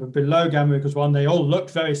 and remember below gamma equals 1, they all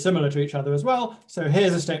looked very similar to each other as well. So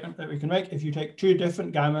here's a statement that we can make. If you take two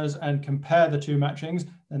different gammas and compare the two matchings,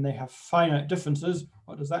 then they have finite differences.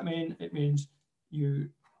 What does that mean? It means you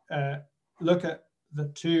look at the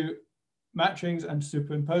two matchings and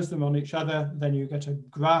superimpose them on each other, then you get a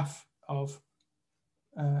graph of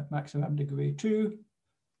maximum degree 2.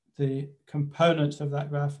 The components of that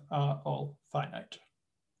graph are all finite.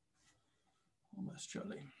 Almost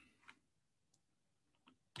surely.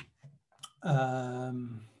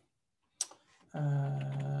 And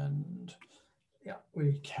yeah,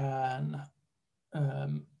 we can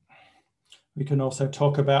also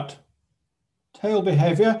talk about tail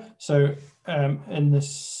behavior. So in this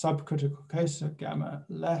subcritical case of gamma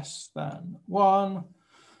less than 1,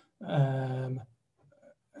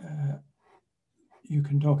 you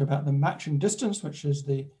can talk about the matching distance, which is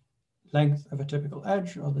the length of a typical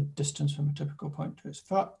edge, or the distance from a typical point to its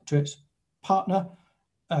partner.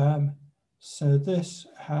 So this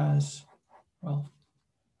has, well,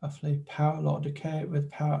 roughly power law decay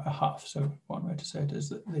with power 1/2. So one way to say it is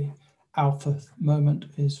that the alpha moment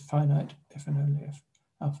is finite if and only if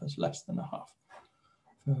alpha is less than 1/2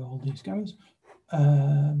 for all these gammas.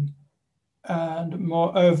 And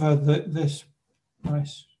moreover, this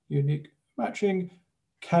nice unique matching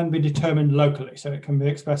can be determined locally. So it can be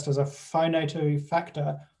expressed as a finitary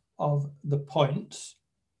factor of the points,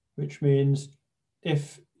 which means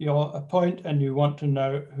if you're a point and you want to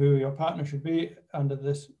know who your partner should be under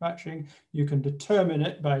this matching, you can determine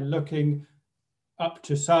it by looking up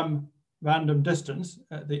to some random distance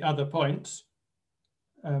at the other points.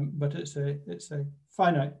 But it's a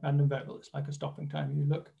finite random variable. It's like a stopping time. You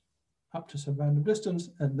look up to some random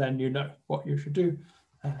distance and then you know what you should do.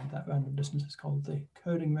 And that random distance is called the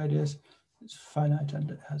coding radius. It's finite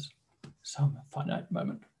and it has some finite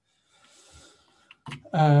moment.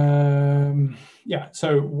 Yeah,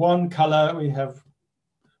 so one color, we have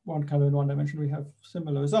one color in one dimension, we have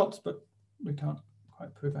similar results, but we can't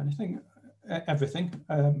quite prove everything.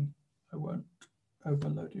 I won't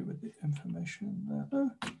overload you with the information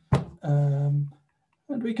there.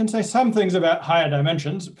 And we can say some things about higher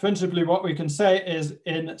dimensions. Principally, what we can say is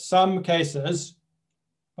in some cases,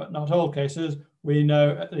 but not all cases, we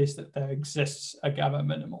know at least that there exists a gamma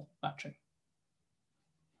minimal matching.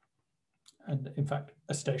 And in fact,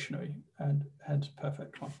 a stationary and hence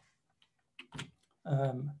perfect one.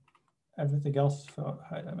 Everything else for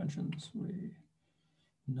high dimensions, we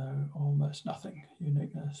know almost nothing.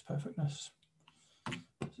 Uniqueness, perfectness.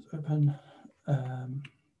 This is open. We'll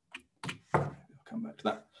come back to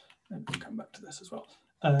that. And we'll come back to this as well.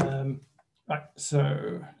 Right,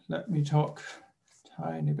 so let me talk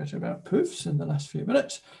tiny bit about proofs in the last few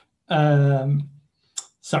minutes. In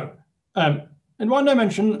one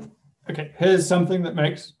dimension, okay, here's something that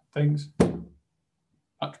makes things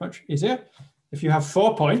much, much easier. If you have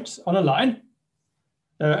 4 points on a line,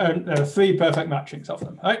 there are 3 perfect matchings of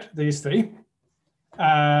them, right? These 3.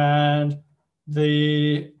 And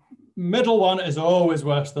the middle one is always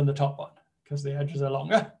worse than the top one because the edges are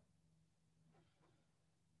longer.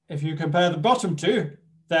 If you compare the bottom 2,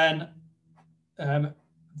 then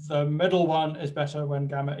the middle one is better when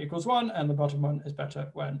gamma equals 1, and the bottom one is better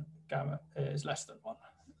when gamma is less than 1.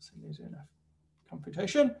 That's an easy enough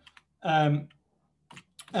computation.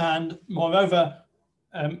 And moreover,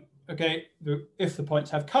 okay, if the points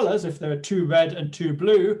have colors, if there are 2 red and 2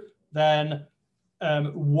 blue, then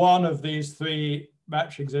one of these 3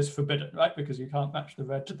 matchings is forbidden, right? Because you can't match the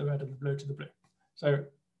red to the red and the blue to the blue. So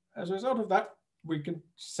as a result of that, we can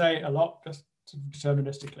say a lot just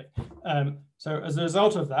deterministically. So as a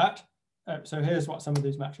result of that, so here's what some of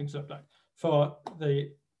these matchings look like. For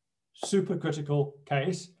the supercritical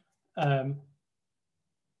case,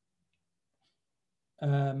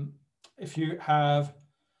 if you have,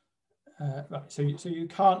 right, so you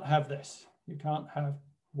can't have this. You can't have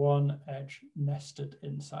one edge nested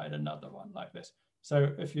inside another one like this.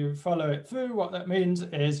 So if you follow it through, what that means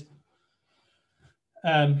is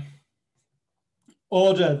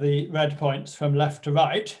order the red points from left to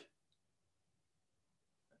right,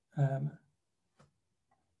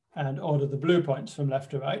 and order the blue points from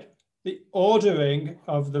left to right. The ordering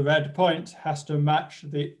of the red points has to match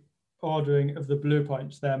the ordering of the blue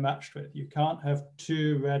points they're matched with. You can't have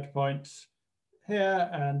 2 red points here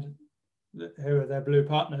and here are their blue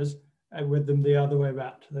partners, and with them the other way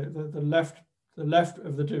around. The left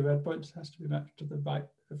of the 2 red points has to be matched to the right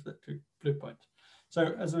of the 2 blue points.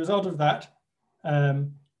 So as a result of that, well,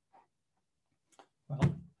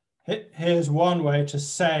 here's one way to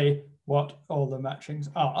say what all the matchings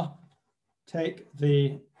are. Take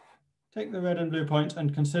the red and blue points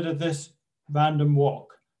and consider this random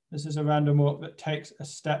walk. This is a random walk that takes a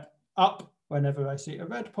step up whenever I see a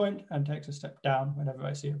red point and takes a step down whenever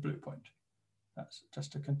I see a blue point. That's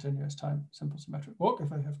just a continuous time simple symmetric walk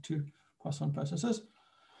if I have 2 Poisson processes.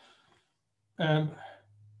 Take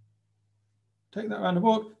that random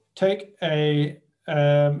walk, take a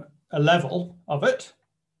level of it,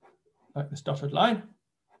 like this dotted line,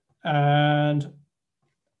 and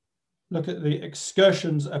look at the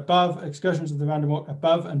excursions of the random walk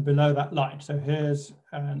above and below that line. So here's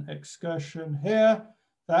an excursion here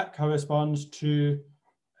that corresponds to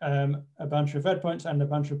a bunch of red points and a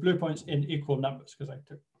bunch of blue points in equal numbers, because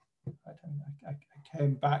I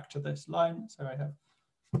came back to this line, so I have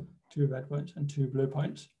 2 red points and 2 blue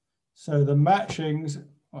points. So the matchings,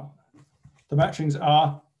 well, the matchings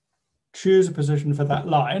are choose a position for that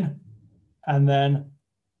line, and then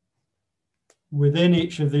within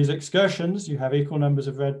each of these excursions, you have equal numbers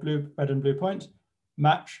of red and blue points,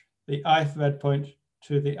 match the ith red point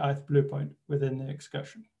to the ith blue point within the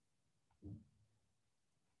excursion.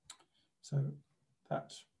 So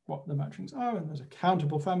that's what the matchings are, and there's a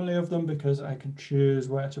countable family of them because I can choose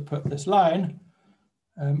where to put this line,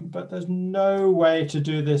 but there's no way to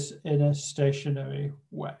do this in a stationary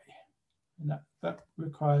way. And that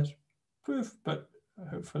requires proof, but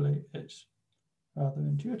hopefully it's rather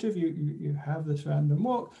intuitive. You have this random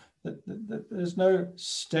walk, that there's no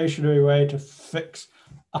stationary way to fix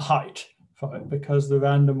a height for it because the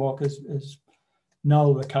random walk is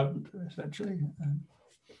null recurrent essentially.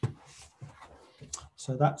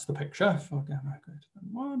 So that's the picture for gamma greater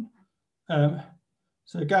than 1.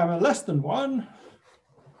 So gamma less than 1,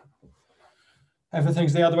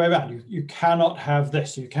 everything's the other way around. You cannot have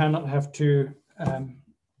this. You cannot have 2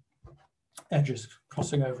 edges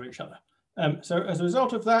crossing over each other. So as a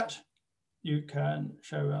result of that, you can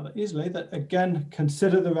show rather easily that, again,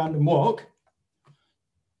 consider the random walk.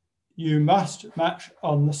 You must match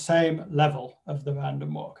on the same level of the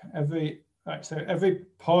random walk. So every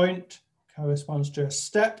point corresponds to a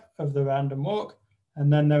step of the random walk,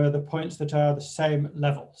 and then there are the points that are the same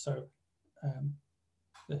level. So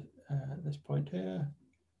this point here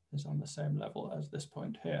is on the same level as this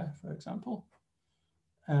point here, for example.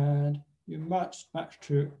 And you must match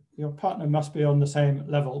to, your partner must be on the same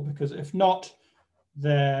level, because if not,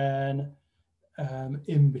 then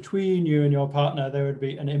in between you and your partner, there would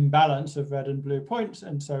be an imbalance of red and blue points.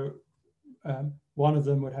 And so one of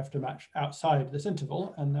them would have to match outside this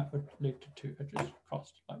interval, and that would lead to 2 edges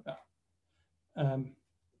crossed like that.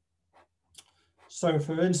 So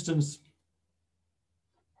for instance,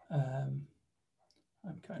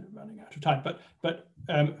 I'm kind of running out of time, but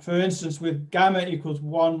for instance, with gamma equals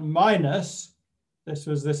 1 minus, this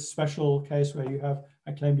was this special case where you have,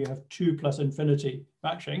 I claimed you have 2 plus infinity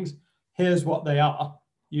matchings. Here's what they are.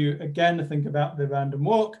 You again think about the random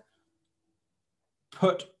walk,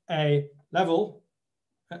 put a level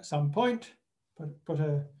at some point, pick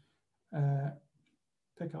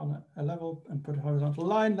on a level and put a horizontal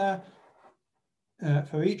line there.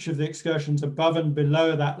 For each of the excursions above and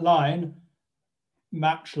below that line,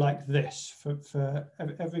 match like this. For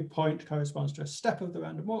every point corresponds to a step of the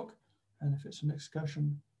random walk, and if it's an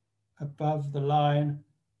excursion above the line,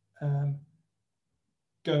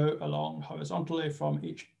 go along horizontally from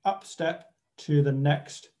each up step to the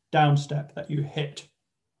next down step that you hit.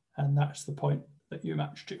 And that's the point that you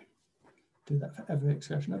match to. Do that for every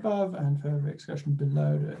expression above and for every expression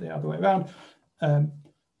below, do it the other way around.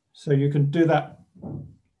 So you can do that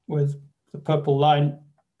with the purple line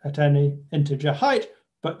at any integer height,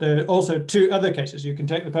 but there are also two other cases. You can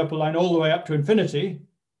take the purple line all the way up to infinity,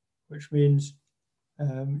 which means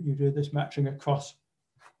you do this matching across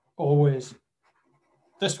always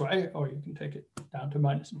this way, or you can take it down to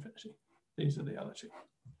minus infinity. These are the other two.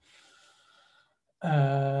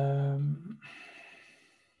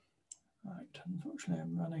 Right, unfortunately,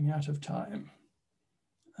 I'm running out of time.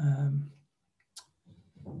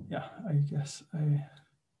 Yeah, I guess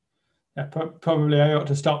probably I ought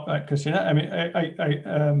to stop that, because I mean,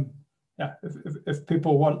 yeah, if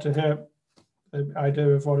people want to hear the idea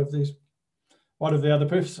of one of the other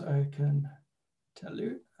proofs, I can tell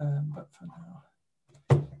you. But for now,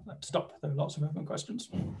 let's stop. There are lots of open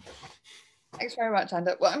questions. Thanks very much,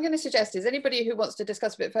 Ander. What I'm going to suggest is anybody who wants to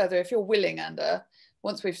discuss a bit further, if you're willing, Ander,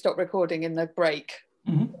 once we've stopped recording in the break,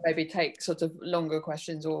 maybe take sort of longer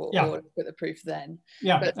questions or look at the proof then.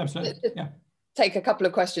 Yeah, but absolutely. Yeah. Take a couple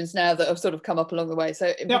of questions now that have sort of come up along the way.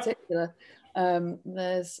 So in particular,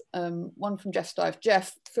 there's one from Jeff Stive.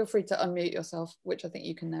 Jeff, feel free to unmute yourself, which I think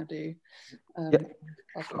you can now do.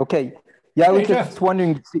 Okay. Yeah, I was just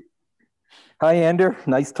wondering. Hi, Ander.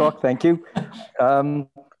 Nice talk. Thank you. So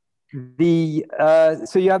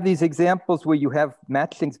you have these examples where you have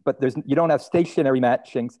matchings, but you don't have stationary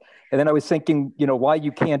matchings. And then I was thinking, why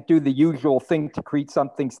you can't do the usual thing to create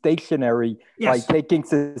something stationary by taking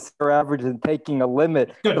sincere average and taking a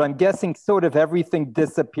limit. Good. But I'm guessing sort of everything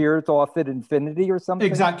disappears off at infinity or something.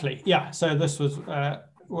 Exactly. Yeah. So this was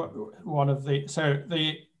one of the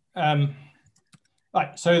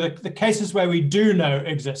right. So the cases where we do know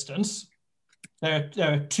existence, there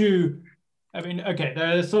are two. I mean, okay,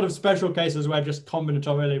 there are sort of special cases where just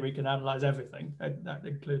combinatorially we can analyze everything. That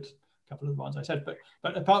includes a couple of the ones I said.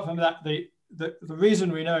 But apart from that, the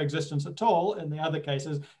reason we know existence at all in the other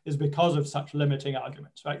cases is because of such limiting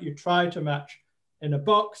arguments, right? You try to match in a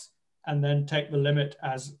box and then take the limit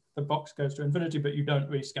as the box goes to infinity, but you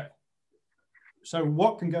don't rescale. So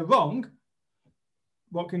what can go wrong?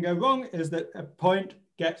 What can go wrong is that a point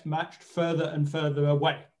gets matched further and further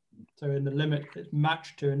away. So in the limit, it's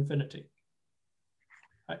matched to infinity.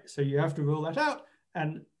 So you have to rule that out.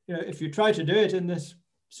 And if you try to do it in this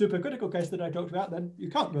supercritical case that I talked about, then you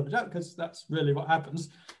can't rule it out, because that's really what happens.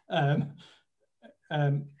 In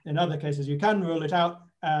other cases, you can rule it out.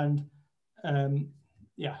 And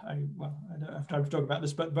yeah, I don't have time to talk about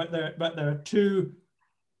this, but there are two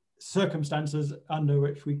circumstances under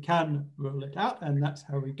which we can rule it out, and that's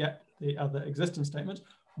how we get the other existence statements.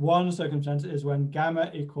 One circumstance is when gamma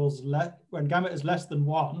is less than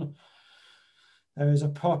 1. There is a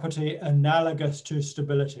property analogous to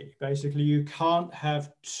stability. Basically, you can't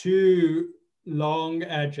have two long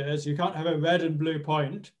edges. You can't have a red and blue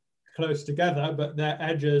point close together, but their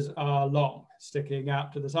edges are long, sticking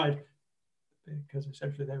out to the side, because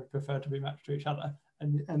essentially they would prefer to be matched to each other.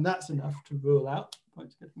 And that's enough to rule out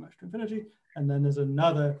points getting matched to infinity. And then there's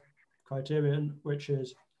another criterion, which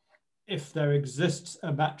is if there exists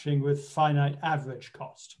a matching with finite average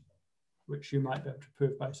cost, which you might be able to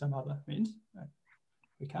prove by some other means. Right?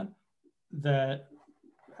 We can. The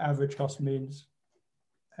average cost means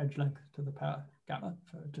edge length to the power gamma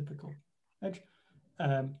for a typical edge.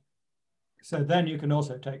 So then you can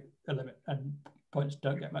also take a limit, and points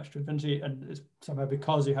don't get matched to infinity, and it's somehow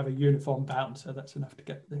because you have a uniform bound, so that's enough to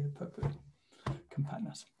get the appropriate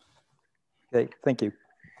compactness. Okay, thank you.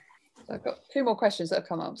 So I've got two more questions that have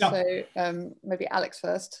come up. Yeah. So maybe Alex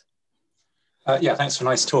first. Yeah, thanks for a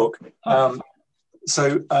nice talk.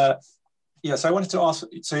 Yes, I wanted to ask,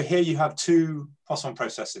 so here you have two Poisson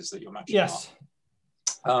processes that you're matching Yes.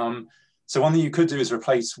 up. So one thing you could do is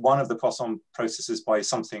replace one of the Poisson processes by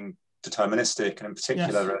something deterministic, and in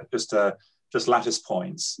particular, just lattice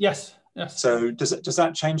points. Yes, yes. So does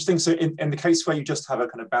that change things? So in the case where you just have a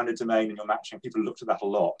kind of bounded domain and you're matching, people looked at that a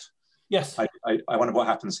lot. Yes. I wonder what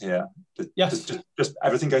happens here. Yes. Just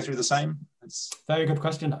everything go through the same? Very good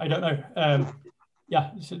question. I don't know.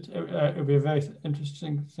 Yeah, it would be a very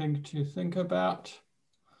interesting thing to think about.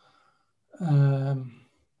 I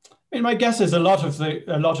mean, my guess is a lot of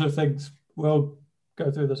things will go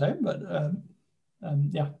through the same, but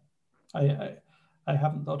yeah, I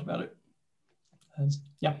haven't thought about it.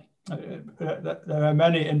 Yeah, there are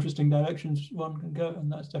many interesting directions one can go, and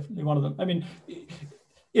that's definitely one of them. I mean,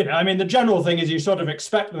 the general thing is you sort of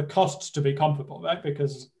expect the costs to be comparable, right?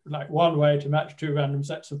 Because like one way to match two random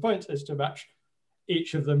sets of points is to match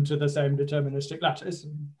each of them to the same deterministic lattice.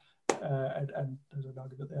 And there's an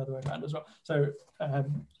argument the other way around as well. So,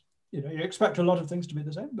 you know, you expect a lot of things to be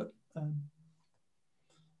the same, but I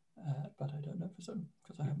don't know for some,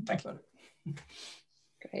 because I haven't thought about it.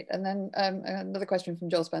 Great. And then another question from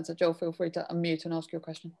Joel Spencer. Joel, feel free to unmute and ask your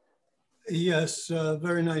question. Yes,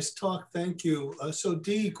 very nice talk. Thank you. So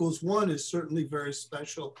D equals 1 is certainly very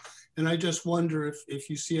special. And I just wonder if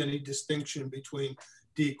you see any distinction between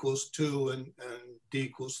D equals 2 and D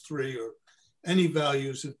equals 3, or any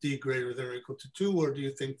values of D greater than or equal to 2, or do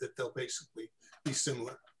you think that they'll basically be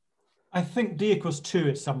similar? I think D equals 2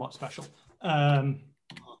 is somewhat special.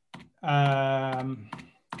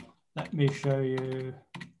 Let me show you.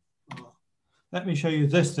 Let me show you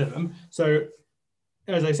this theorem. So,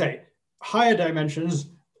 as I say, higher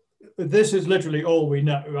dimensions, this is literally all we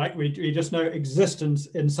know, right? We just know existence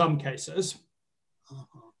in some cases.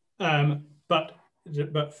 But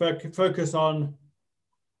focus on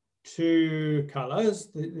 2 colors,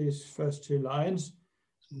 these first 2 lines.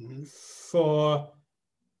 For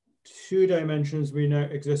 2 dimensions, we know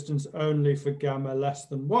existence only for gamma less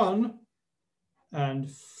than 1. And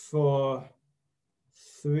for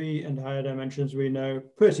 3 and higher dimensions, we know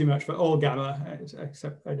pretty much for all gamma,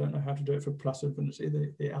 except I don't know how to do it for plus infinity,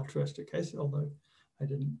 the altruistic case, although I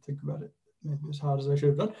didn't think about it maybe as hard as I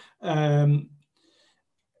should have done.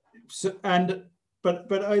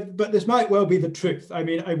 But this might well be the truth. I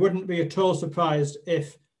mean, I wouldn't be at all surprised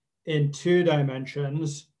if in 2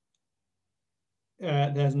 dimensions,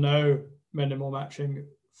 there's no minimal matching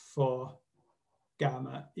for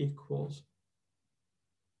gamma equals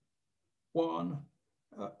 1.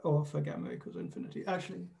 Or for gamma equals infinity.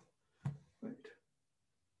 Actually, wait.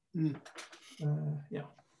 Yeah.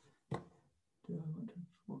 Do I want to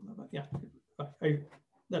formula that? Yeah.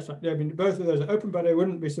 That's right. I mean, both of those are open, but I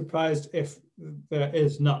wouldn't be surprised if there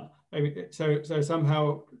is none. I mean, so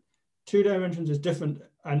somehow 2 dimensions is different,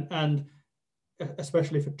 and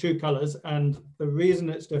especially for 2 colors. And the reason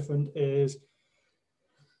it's different is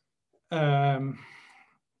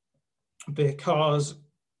because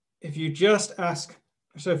if you just ask,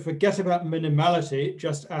 so forget about minimality,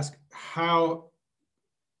 just ask how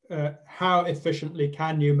efficiently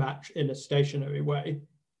can you match in a stationary way.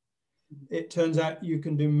 It turns out you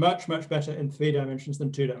can do much, much better in 3 dimensions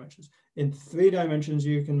than 2 dimensions. In 3 dimensions,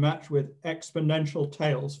 you can match with exponential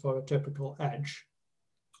tails for a typical edge.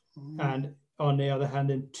 And on the other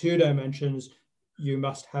hand, in 2 dimensions, you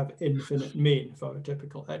must have infinite mean for a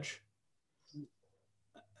typical edge.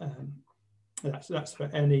 That's for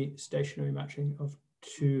any stationary matching of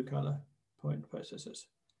 2 color point processes.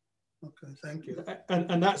 Okay, thank you.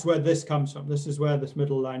 And that's where this comes from. This is where this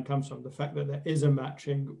middle line comes from. The fact that there is a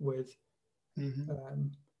matching with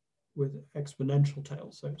exponential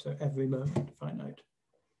tails. So every moment finite.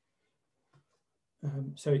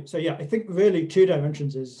 So yeah, I think really 2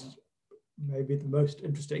 dimensions is maybe the most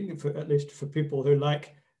interesting, for at least for people who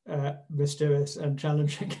like mysterious and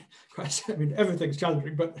challenging questions. I mean, everything's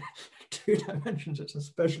challenging, but 2 dimensions, it's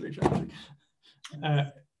especially challenging.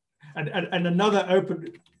 And another open,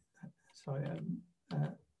 sorry,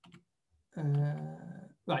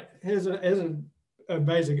 right, here's an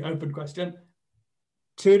amazing open question.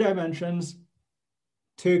 2 dimensions,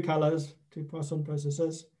 2 colors, 2 Poisson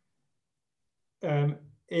processes.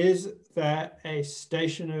 Is there a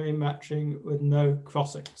stationary matching with no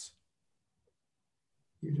crossings?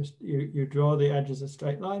 You draw the edges as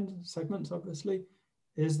straight lines, segments, obviously.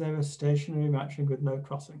 Is there a stationary matching with no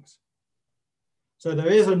crossings? So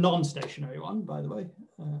there is a non-stationary one, by the way.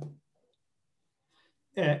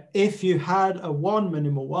 If you had a 1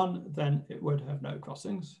 minimal 1, then it would have no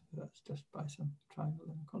crossings. That's just by some triangle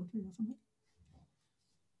inequality or something.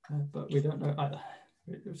 But we don't know either.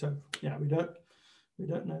 So yeah, we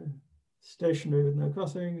don't know stationary with no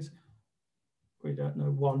crossings. We don't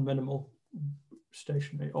know 1 minimal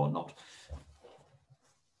stationary or not.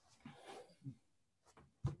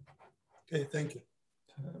 Okay, thank you.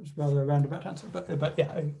 It was rather a roundabout answer, but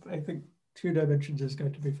yeah, I think 2 dimensions is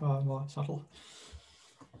going to be far more subtle.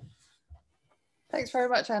 Thanks very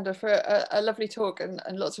much, Ander, for a lovely talk and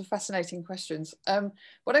lots of fascinating questions.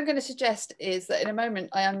 What I'm going to suggest is that in a moment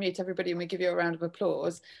I unmute everybody and we give you a round of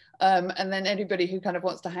applause. And then anybody who kind of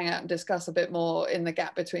wants to hang out and discuss a bit more in the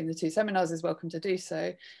gap between the 2 seminars is welcome to do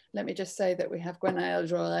so. Let me just say that we have Gwenaëlle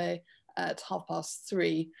Joret at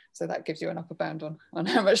 3:30. So that gives you an upper bound on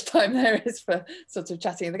how much time there is for sort of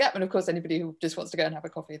chatting in the gap. And of course, anybody who just wants to go and have a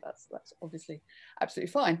coffee, that's obviously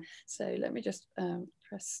absolutely fine. So let me just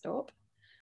press stop.